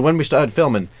 so when we started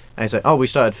filming, and he's like, we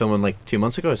started filming, like, 2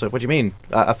 months ago. It's like, what do you mean?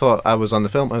 I thought I was on the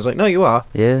film. I was like, no, you are.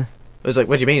 Yeah. I was like,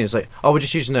 what do you mean? It's like, we're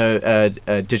just using a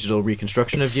digital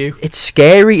reconstruction of you. It's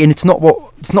scary, and it's not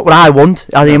what I want.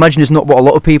 I imagine it's not what a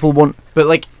lot of people want. But,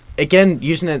 like, again,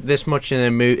 using it this much in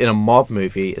a mob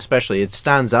movie, especially, it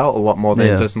stands out a lot more than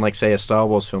it does in, like, say, a Star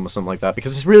Wars film or something like that.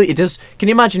 Because it does. Can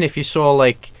you imagine if you saw,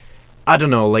 like, I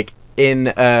don't know, like in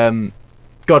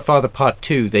Godfather Part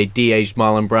 2, they de-aged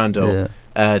Marlon Brando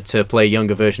to play a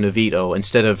younger version of Vito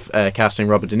instead of casting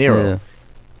Robert De Niro? Yeah.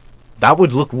 That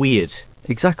would look weird.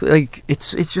 Exactly, like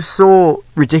it's just so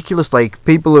ridiculous. Like,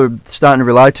 people are starting to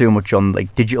rely too much on,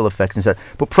 like, digital effects instead,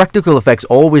 but practical effects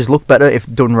always look better if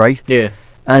done right. Yeah,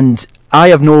 and I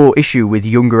have no issue with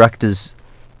younger actors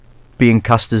being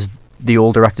cast as the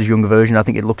older actor's younger version. I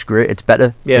think it looks great. It's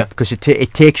better, because it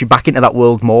takes you back into that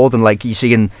world more than, like, you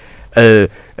seeing a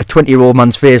 20-year-old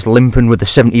man's face limping with a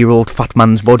 70-year-old fat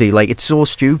man's body. Like, it's so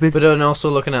stupid. But then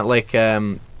also looking at, like,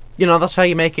 that's how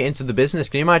you make it into the business.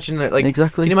 Can you imagine, like,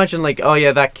 exactly? Can you imagine, like,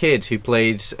 that kid who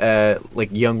played like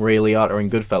young Ray Liotta in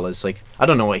Goodfellas? Like, I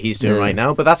don't know what he's doing right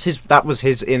now, but that was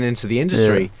his into the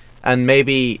industry. Yeah. And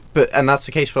and that's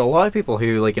the case for a lot of people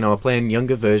who, like, are playing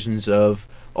younger versions of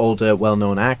older,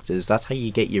 well-known actors. That's how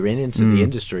you get your into the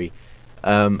industry.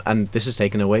 And this is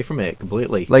taken away from it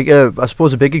completely. Like, I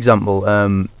suppose a big example,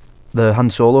 the Han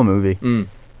Solo movie.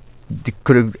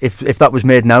 Could have, if that was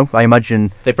made now, I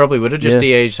imagine they probably would have just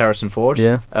de-aged Harrison Ford.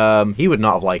 Yeah, he would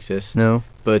not have liked it. No,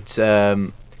 but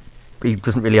he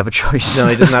doesn't really have a choice. No,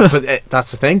 he doesn't have. But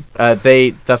that's the thing.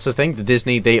 That's the thing. The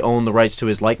Disney, they own the rights to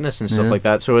his likeness and stuff like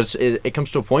that. So it comes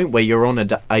to a point where your own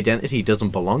identity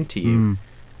doesn't belong to you.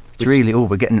 It's really.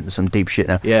 We're getting into some deep shit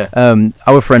now. Yeah.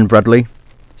 Our friend Bradley,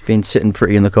 he's been sitting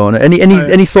pretty in the corner.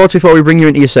 Any thoughts before we bring you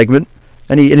into your segment?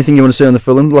 Anything you want to say on the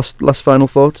film? Last final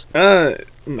thoughts?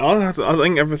 No, I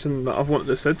think everything that I've wanted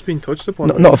to say has been touched upon.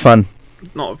 Not a fan.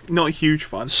 Not a huge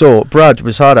fan. So, Brad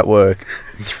was hard at work.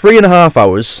 3.5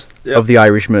 hours of The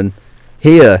Irishman.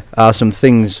 Here are some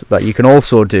things that you can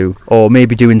also do, or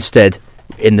maybe do instead,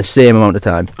 in the same amount of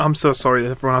time. I'm so sorry that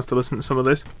everyone has to listen to some of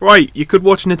this. Right, you could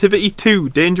watch Nativity 2,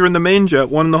 Danger in the Manger,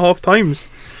 1.5 times.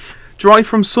 Drive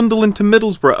from Sunderland to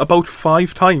Middlesbrough about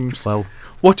 5 times. Wow.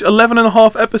 Watch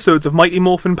 11.5 episodes of Mighty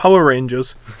Morphin Power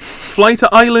Rangers. Fly to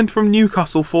Ireland from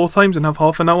Newcastle 4 times and have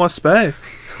half an hour spare.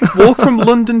 Walk from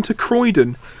London to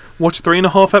Croydon. Watch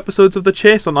 3.5 episodes of The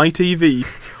Chase on ITV.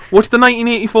 Watch the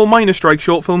 1984 miners' strike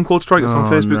short film called Strikers on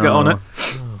Facebook. Get on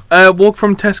it. Walk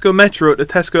from Tesco Metro to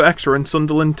Tesco Extra in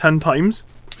Sunderland 10 times.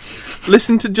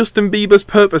 Listen to Justin Bieber's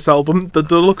Purpose album, the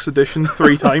deluxe edition,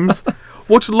 3 times.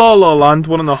 Watch La La Land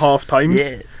 1.5 times.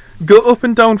 Yeah. Go up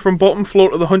and down from bottom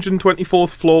floor to the 124th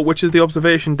floor, which is the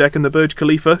observation deck in the Burj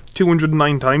Khalifa,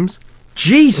 209 times.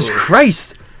 Jesus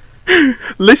Christ!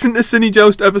 Listen to Cine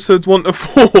Joust episodes 1 to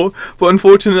 4, but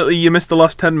unfortunately you missed the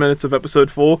last 10 minutes of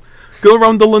episode 4. Go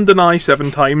around the London Eye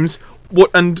 7 times,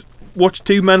 and watch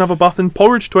 2 men have a bath in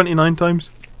porridge 29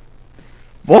 times.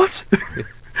 What?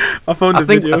 I found a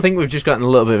video. I think we've just gotten a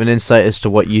little bit of an insight as to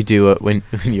what you do when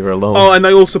you're alone. Oh, and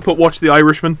I also put watch The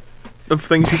Irishman, of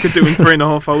things you could do in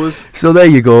 3.5 hours. So there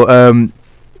you go.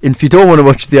 If you don't want to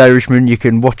watch The Irishman, you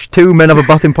can watch 2 men have a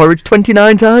bath in porridge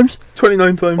 29 times.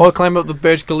 29 times. Or climb up the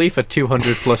Burj Khalifa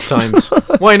 200 plus times.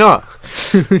 Why not?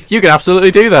 You can absolutely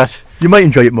do that. You might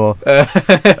enjoy it more.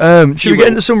 Should we get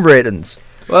into some ratings?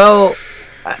 Well,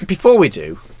 before we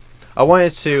do, I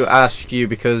wanted to ask you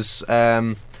because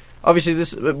obviously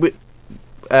this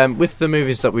with the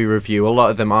movies that we review, a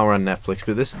lot of them are on Netflix,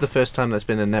 but this is the first time that's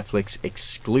been a Netflix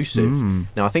exclusive.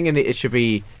 Now, I think it should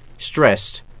be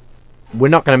stressed. We're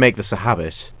not going to make this a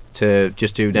habit to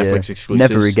just do Netflix exclusives.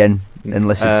 Never again,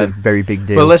 unless it's a very big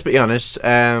deal. Well, let's be honest.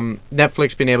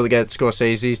 Netflix being able to get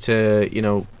Scorsese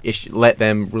to, let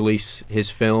them release his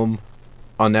film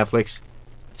on Netflix,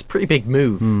 it's a pretty big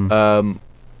move.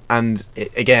 And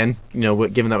again,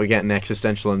 given that we're getting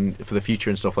existential and for the future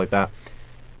and stuff like that,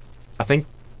 I think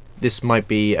this might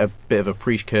be a bit of a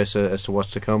precursor as to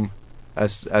what's to come,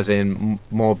 as in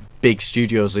more big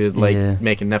studios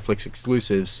making Netflix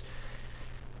exclusives.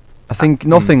 I think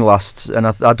nothing lasts, and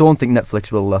I don't think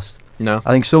Netflix will last. No,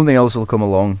 I think something else will come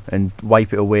along and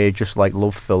wipe it away, just like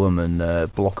Love Film and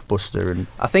Blockbuster. And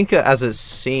I think as it's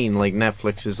seen,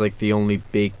 Netflix is the only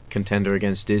big contender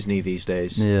against Disney these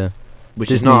days. Yeah, which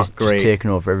Disney's is not great. Just taking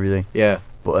over everything. Yeah.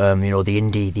 But the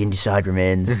indie side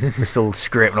remains. We're still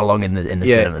scraping along in the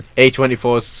cinemas.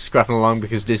 A24 is scrapping along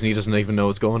because Disney doesn't even know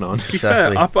what's going on. To be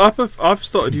fair, I've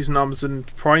started using Amazon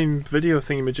Prime Video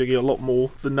thingamajiggy a lot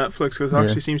more than Netflix because there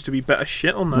actually seems to be better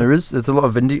shit on there. There's a lot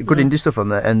of good indie stuff on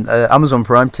there, and Amazon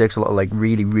Prime takes a lot of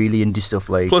really really indie stuff.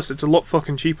 Plus, it's a lot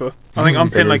fucking cheaper. I think I'm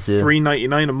paying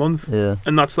 $3.99 a month,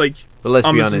 and that's But let's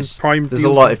Amazon be honest, Prime there's a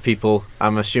lot of people.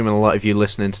 I'm assuming a lot of you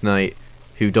listening tonight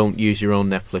who don't use your own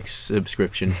Netflix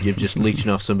subscription. You're just leeching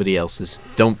off somebody else's.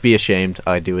 Don't be ashamed.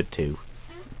 I do it too.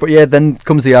 But yeah, then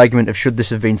comes the argument of should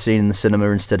this have been seen in the cinema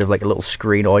instead of a little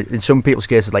screen, or in some people's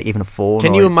cases even a phone.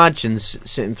 Can you imagine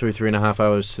sitting through 3.5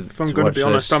 hours to If I'm going to be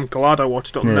honest, I'm glad I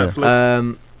watched it on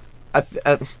Netflix.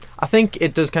 I think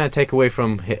it does kind of take away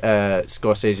from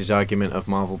Scorsese's argument of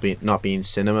Marvel not being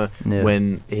cinema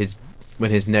when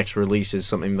his next release is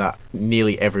something that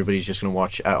nearly everybody's just going to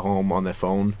watch at home on their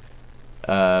phone.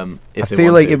 I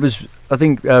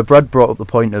think Brad brought up the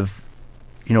point of,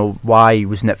 why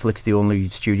was Netflix the only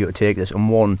studio to take this?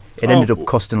 And one, it ended up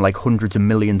costing hundreds of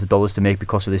millions of dollars to make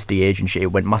because of this de-age and shit.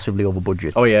 It went massively over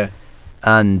budget. Oh yeah.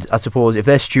 And I suppose if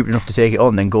they're stupid enough to take it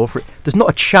on, then go for it. There's not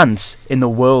a chance in the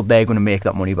world they're going to make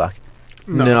that money back.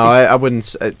 No, I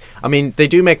wouldn't. I mean, they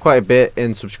do make quite a bit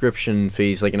in subscription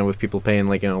fees, with people paying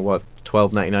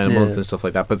 $12.99 a month and stuff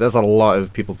like that. But there's a lot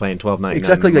of people paying $12.99.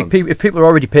 Exactly. If people are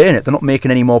already paying it, they're not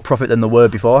making any more profit than they were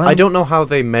beforehand. I don't know how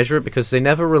they measure it because they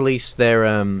never release their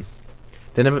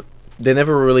they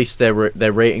never release their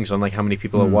ratings on how many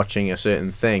people are watching a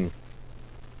certain thing.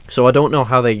 So I don't know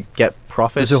how they get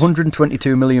profits. There's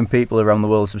 122 million people around the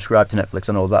world subscribed to Netflix.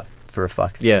 I know that for a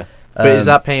fact. Yeah, but is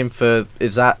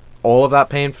that all of that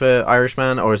paying for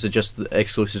Irishman, or is it just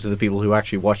exclusive to the people who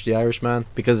actually watch The Irishman?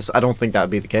 Because I don't think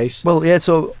that'd be the case. Well, yeah,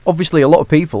 so obviously a lot of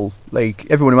people,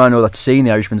 everyone who I know that's seen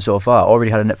The Irishman so far, already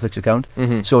had a Netflix account.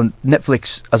 So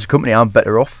Netflix, as a company, aren't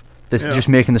better off. They're just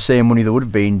making the same money they would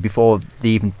have been before they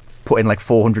even put in like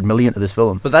 400 million to this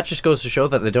film. But that just goes to show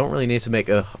that they don't really need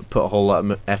to put a whole lot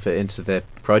of effort into their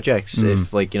projects.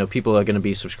 If people are going to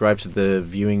be subscribed to the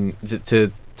viewing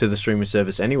to the streaming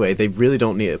service anyway, they really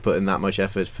don't need to put in that much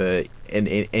effort for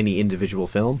any individial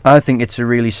film. I think it's a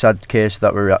really sad case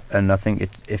that we're at, and I think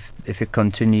if it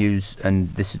continues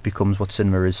and this becomes what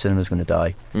cinema is, cinema's going to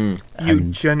die. You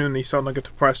genuinely sound like a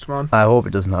depressed man. I hope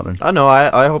it doesn't happen. I know,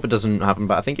 I hope it doesn't happen,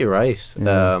 but I think you're right.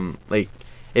 Yeah.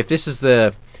 If this is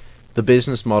the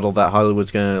business model that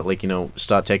Hollywood's going to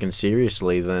start taking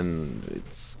seriously, then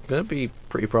it's going to be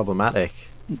pretty problematic.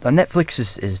 And Netflix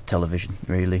is television,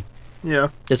 really. Yeah.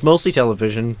 It's mostly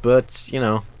television, but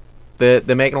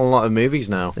they're making a lot of movies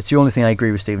now. It's the only thing I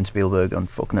agree with Steven Spielberg on.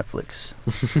 Fuck Netflix.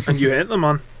 And you hate them,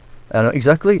 man. I know,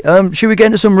 exactly. Should we get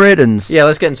into some ratings? Yeah,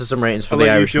 let's get into some ratings for The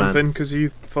Irishman. I'll let you jump in because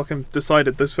you fucking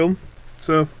decided this film.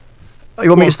 So. Oh, you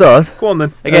want me to start? Go on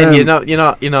then. Again,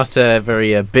 you're not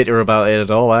very bitter about it at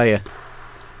all, are you?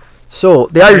 So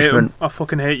The Irishman. I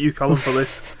fucking hate you, Colin, for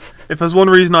this. If there's one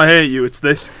reason I hate you, it's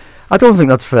this. I don't think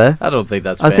that's fair. I don't think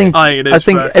that's fair. I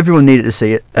think everyone needed to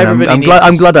see it. I'm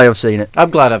glad I have seen it. I'm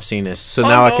glad I've seen it. So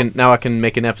now I can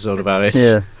make an episode about it.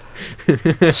 Yeah.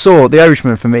 So The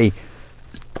Irishman for me,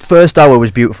 first hour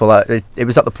was beautiful. It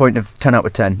was at the point of 10 out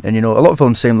of 10, and a lot of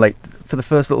films seem like for the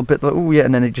first little bit, like, oh yeah,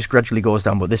 and then it just gradually goes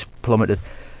down. But this plummeted.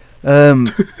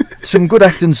 Some good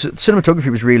acting.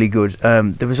 Cinematography was really good.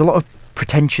 There was a lot of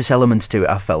pretentious elements to it,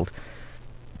 I felt.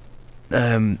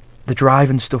 The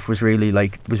driving stuff was really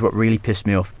was what really pissed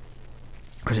me off,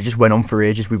 because it just went on for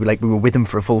ages. We were with him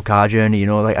for a full car journey,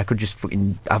 I could just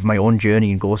fucking have my own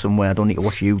journey and go somewhere. I don't need to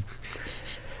watch you.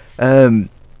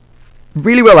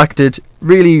 Really well acted,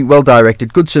 really well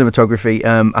directed, good cinematography.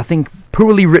 I think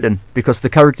poorly written because the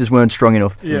characters weren't strong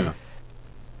enough. Yeah.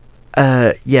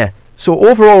 Yeah. So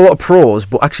overall, a lot of pros,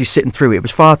 but actually sitting through it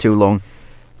was far too long.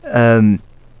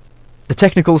 The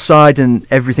technical side and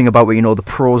everything about it, the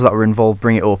pros that were involved,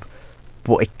 bring it up.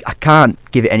 But I can't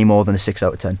give it any more than a 6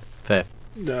 out of 10. Fair.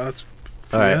 Yeah, that's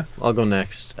all right. I'll go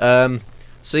next.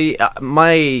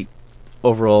 My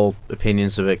overall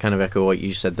opinions of it kind of echo what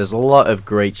you said. There's a lot of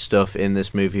great stuff in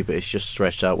this movie, but it's just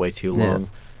stretched out way too long.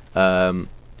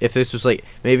 If this was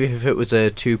maybe if it was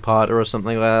a 2-parter or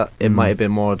something like that, it might have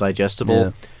been more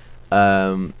digestible.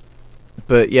 Yeah.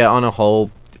 But yeah, on a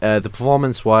whole, the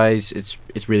performance-wise, it's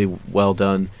really well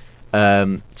done.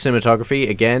 Cinematography,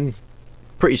 again,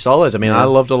 pretty solid. I mean, I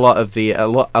loved a lot of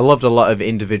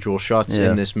individual shots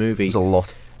in this movie. There's a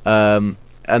lot.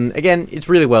 And again, it's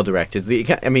really well directed.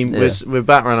 We're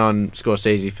battering on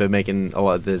Scorsese for making a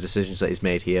lot of the decisions that he's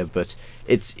made here, but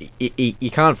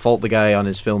you can't fault the guy on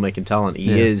his filmmaking talent.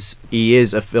 He is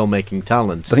a filmmaking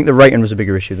talent. I think the writing was a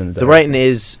bigger issue than the directing. The writing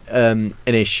is an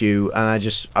issue, and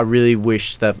I really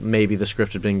wish that maybe the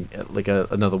script had been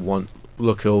another one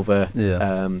look over,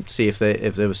 see if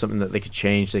there was something that they could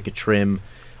change, they could trim,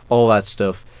 all that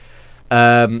stuff.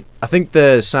 I think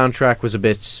the soundtrack was a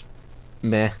bit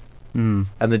meh. And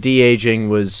the de-aging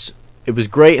was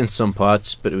great in some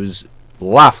parts, but it was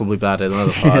laughably bad in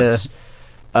other parts.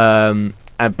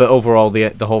 But overall,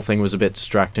 the whole thing was a bit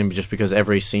distracting, just because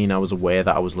every scene I was aware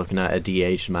that I was looking at a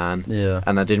de-aged man,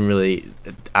 and that didn't really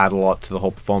add a lot to the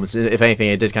whole performance. If anything,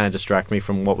 it did kind of distract me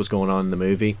from what was going on in the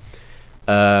movie.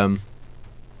 But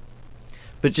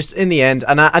just in the end,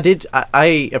 and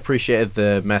I appreciated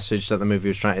the message that the movie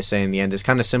was trying to say in the end. It's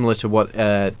kind of similar to what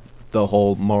the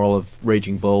whole moral of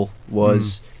Raging Bull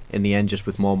was in the end, just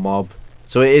with more mob.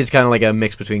 So it is kind of like a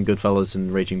mix between Goodfellas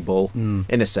and Raging Bull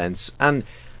in a sense. And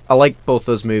I like both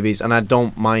those movies, and I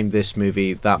don't mind this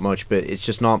movie that much, but it's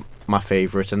just not my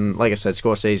favourite. And like I said,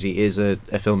 Scorsese is a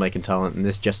filmmaking talent, and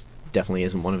this just definitely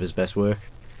isn't one of his best work.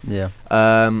 Yeah.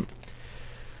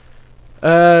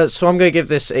 So I'm going to give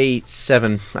this a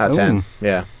 7 out of 10.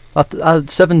 Yeah. I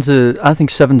think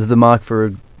 7's the mark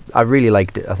for I really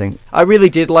liked it, I think. I really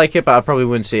did like it, but I probably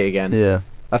wouldn't see it again. Yeah.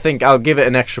 I think I'll give it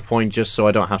an extra point just so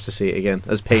I don't have to see it again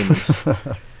as payment.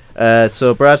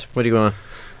 So, Brad, what do you want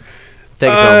to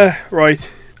take us on?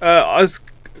 Right. As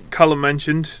Callum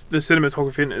mentioned, the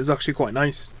cinematography in it is actually quite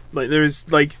nice. There is,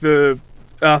 I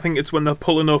think it's when they're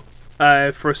pulling up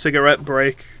for a cigarette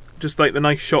break, just the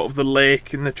nice shot of the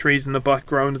lake and the trees in the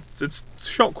background. It's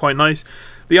shot quite nice.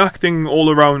 The acting all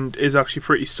around is actually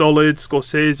pretty solid.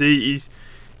 Scorsese,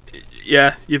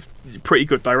 you've pretty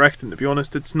good directing, to be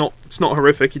honest. It's not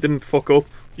horrific. You didn't fuck up.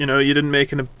 You didn't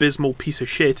make an abysmal piece of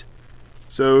shit.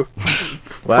 So,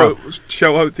 wow.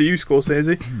 Shout out to you,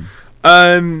 Scorsese.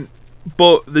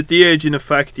 But the de-aging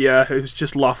effect, it was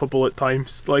just laughable at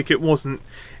times. It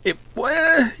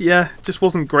just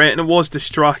wasn't great, and it was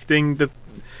distracting.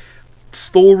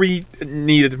 story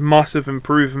needed massive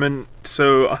improvement,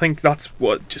 so I think that's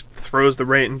what just throws the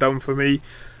rating down for me.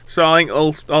 So I think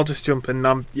I'll just jump in.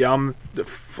 I'm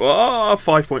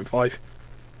 5.5.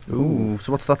 Ooh,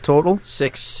 so what's that total?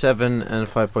 6, 7, and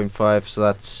 5.5. So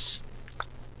that's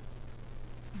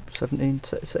 17,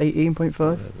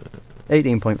 18.5?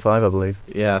 18.5, I believe.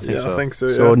 yeah, I think so. I think so.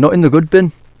 So Yeah. not in the good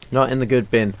bin. Not in the good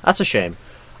bin. That's a shame.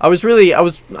 Because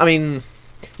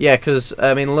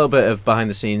a little bit of behind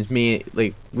the scenes. We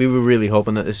were really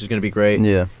hoping that this was going to be great.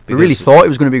 Yeah, we Because- really thought it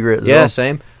was going to be great as Yeah, well.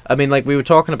 same. We were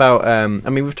talking about.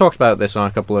 We've talked about this on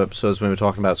a couple of episodes when we were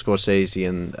talking about Scorsese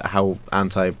and how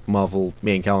anti-Marvel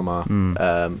me and Callum are.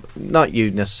 Not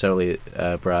you necessarily,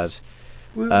 Brad.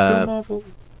 Marvel.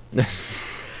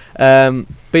 But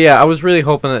yeah, I was really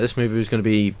hoping that this movie was going to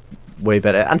be way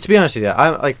better. And to be honest with you,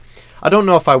 I don't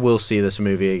know if I will see this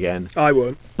movie again. I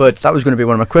won't. But That was going to be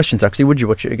one of my questions, actually. Would you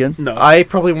watch it again? No. I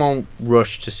probably won't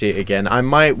rush to see it again. I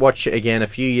might watch it again a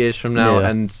few years from now, Yeah.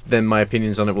 and then my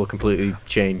opinions on it will completely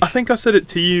change. I think I said it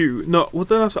to you. No, well,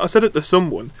 then I said it to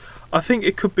someone. I think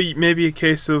it could be maybe a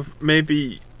case of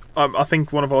I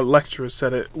think one of our lecturers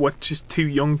said it. We're just too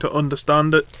young to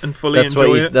understand it and fully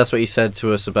enjoy it. That's what he said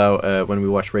to us about when we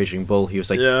watched Raging Bull. He was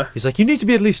like, Yeah. he's like, you need to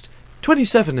be at least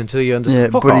 27 until you understand. Yeah,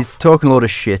 Fuck but off. he's talking a lot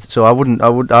of shit, so I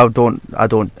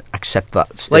don't accept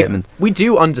that statement. We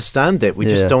do understand it. We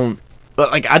just Yeah. don't.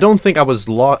 But I don't think I was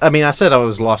lost. I said I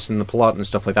was lost in the plot and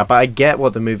stuff like that. But I get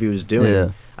what the movie was doing, Yeah.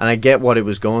 and I get what it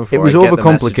was going for. It was I get the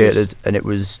overcomplicated, messages. and it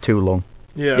was too long,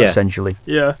 Yeah. Yeah. essentially.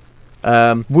 Yeah.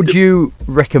 Would you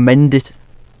recommend it?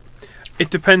 It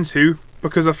depends who,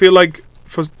 because I feel like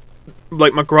for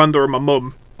my granddad or my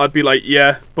mum, I'd be like,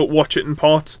 yeah, but watch it in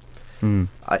parts. Hmm.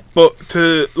 But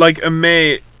to a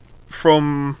mate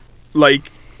from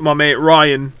my mate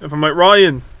Ryan, if I'm like,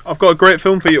 Ryan, I've got a great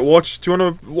film for you to watch. Do you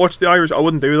want to watch The Irish? I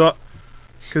wouldn't do that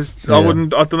because Yeah. I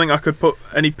don't think I could put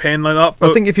any pain like that. But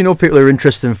I think if you know people who are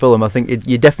interested in film, I think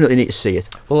you definitely need to see it.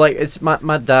 Well, it's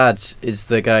my dad is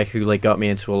the guy who got me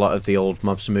into a lot of the old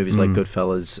mobster movies like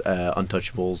Goodfellas,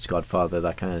 Untouchables, Godfather,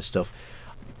 that kind of stuff.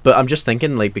 But I'm just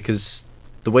thinking because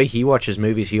the way he watches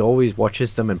movies, he always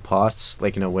watches them in parts,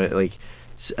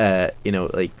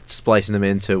 splicing them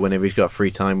into whenever he's got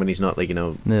free time when he's not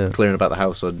clearing about the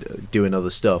house or doing other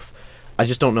stuff. I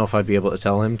just don't know if I'd be able to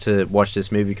tell him to watch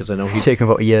this movie because I know It's taken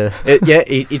about a year.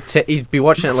 he'd be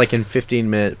watching it in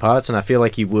 15-minute parts, and I feel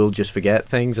like he will just forget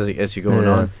things as you're going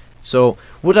Yeah. on. So,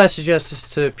 would I suggest this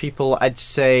to people? I'd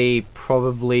say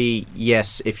probably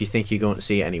yes if you think you're going to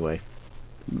see it anyway.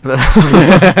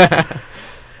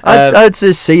 I'd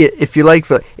say see it if you like.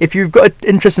 If you've got an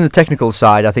interest in the technical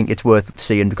side, I think it's worth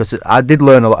seeing because I did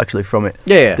learn a lot actually from it.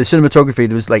 Yeah. The cinematography,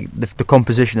 there was the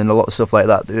composition and a lot of stuff like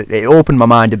that. It opened my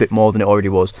mind a bit more than it already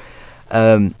was.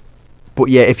 But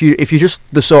yeah, if you're just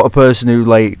the sort of person who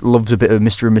loves a bit of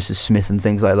Mr. and Mrs. Smith and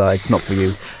things like that, it's not for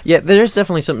you. Yeah, there's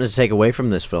definitely something to take away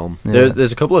from this film. Yeah.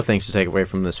 There's a couple of things to take away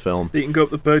from this film. you can go up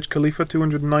the Burj Khalifa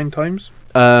 209 times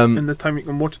in the time you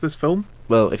can watch this film.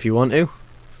 Well, if you want to,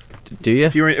 do you?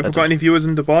 If we've got any viewers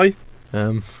in Dubai,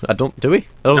 I don't. Do we? I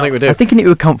don't No. think we do. I think you need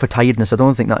to account for tiredness. I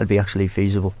don't think that would be actually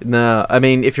feasible. No,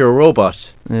 if you're a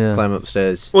robot, Yeah. climb up the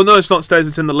stairs. well, no, it's not stairs;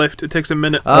 it's in the lift. It takes a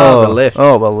minute. Oh, the lift.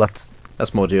 Oh well,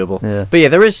 That's more doable. yeah. But yeah,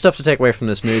 there is stuff to take away from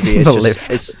this movie. It's The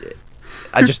just, lift.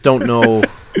 I just don't know.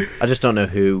 I just don't know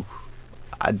who.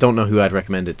 I don't know who I'd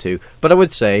recommend it to. But I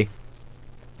would say,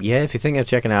 yeah, if you think of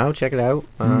checking it out, check it out.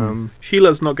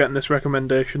 Sheila's not getting this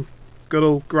recommendation. Good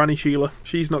old Granny Sheila.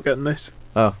 She's not getting this.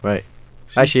 Oh, right.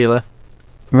 Hi, Sheila.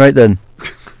 Right then.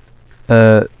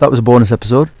 That was a bonus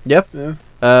episode. Yep.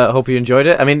 Yeah. Hope you enjoyed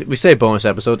it. We say bonus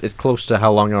episode. It's close to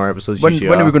how long our episodes When usually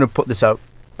are are. we going to put this out?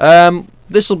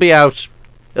 This will be out.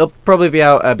 It'll probably be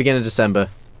out beginning of December.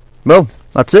 Well,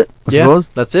 that's it. I suppose.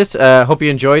 That's it. Hope you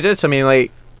enjoyed it.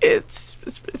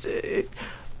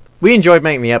 We enjoyed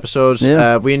making the episodes.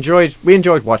 Yeah. We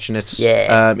enjoyed watching it.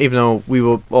 Yeah. Even though we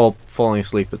were all falling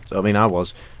asleep. I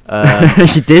was.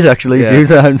 You did actually a few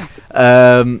times.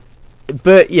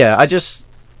 But yeah,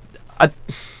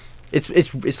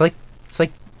 it's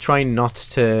like trying not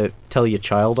to tell your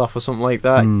child off or something like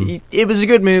that. It was a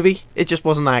good movie. It just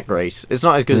wasn't that great. It's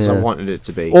not as good as I wanted it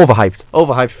to be.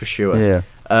 Overhyped for sure.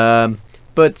 Yeah.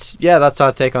 But yeah, that's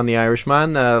our take on The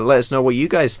Irishman. Let us know what you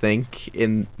guys think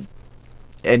in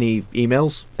any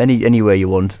emails. Any way you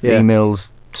want. Yeah. Emails,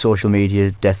 social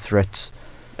media, death threats.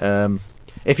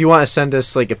 If you want to send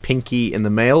us a pinky in the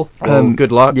mail,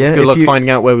 good luck. yeah, good if luck you-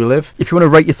 finding out where we live. If you want to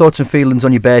write your thoughts and feelings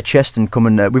on your bare chest and come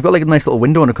and... we've got a nice little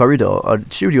window on a corridor.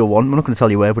 Studio 1. I'm not going to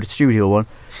tell you where, but it's Studio 1.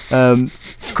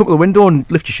 Just come to the window and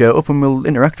lift your shirt up, and we'll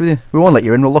interact with you. We won't let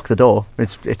you in. We'll lock the door.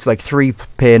 It's like 3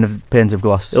 panes of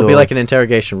glass. It'll be like an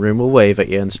interrogation room. We'll wave at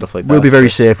you and stuff like that. We'll be very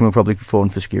safe, and we'll probably phone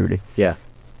for security. Yeah.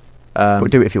 But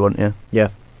do it if you want. Yeah. Yeah.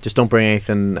 Just don't bring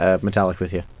anything metallic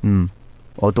with you.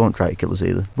 Or don't try to kill us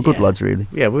either. We're good lads, really.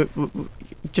 Yeah. We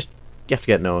just you have to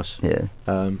get to know us. Yeah.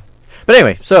 But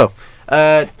anyway, so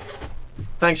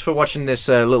thanks for watching this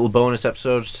little bonus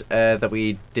episode that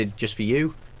we did just for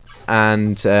you.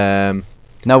 And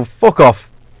now fuck off.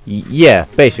 Yeah,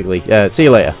 basically. See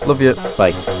you later. Love you.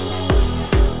 Bye.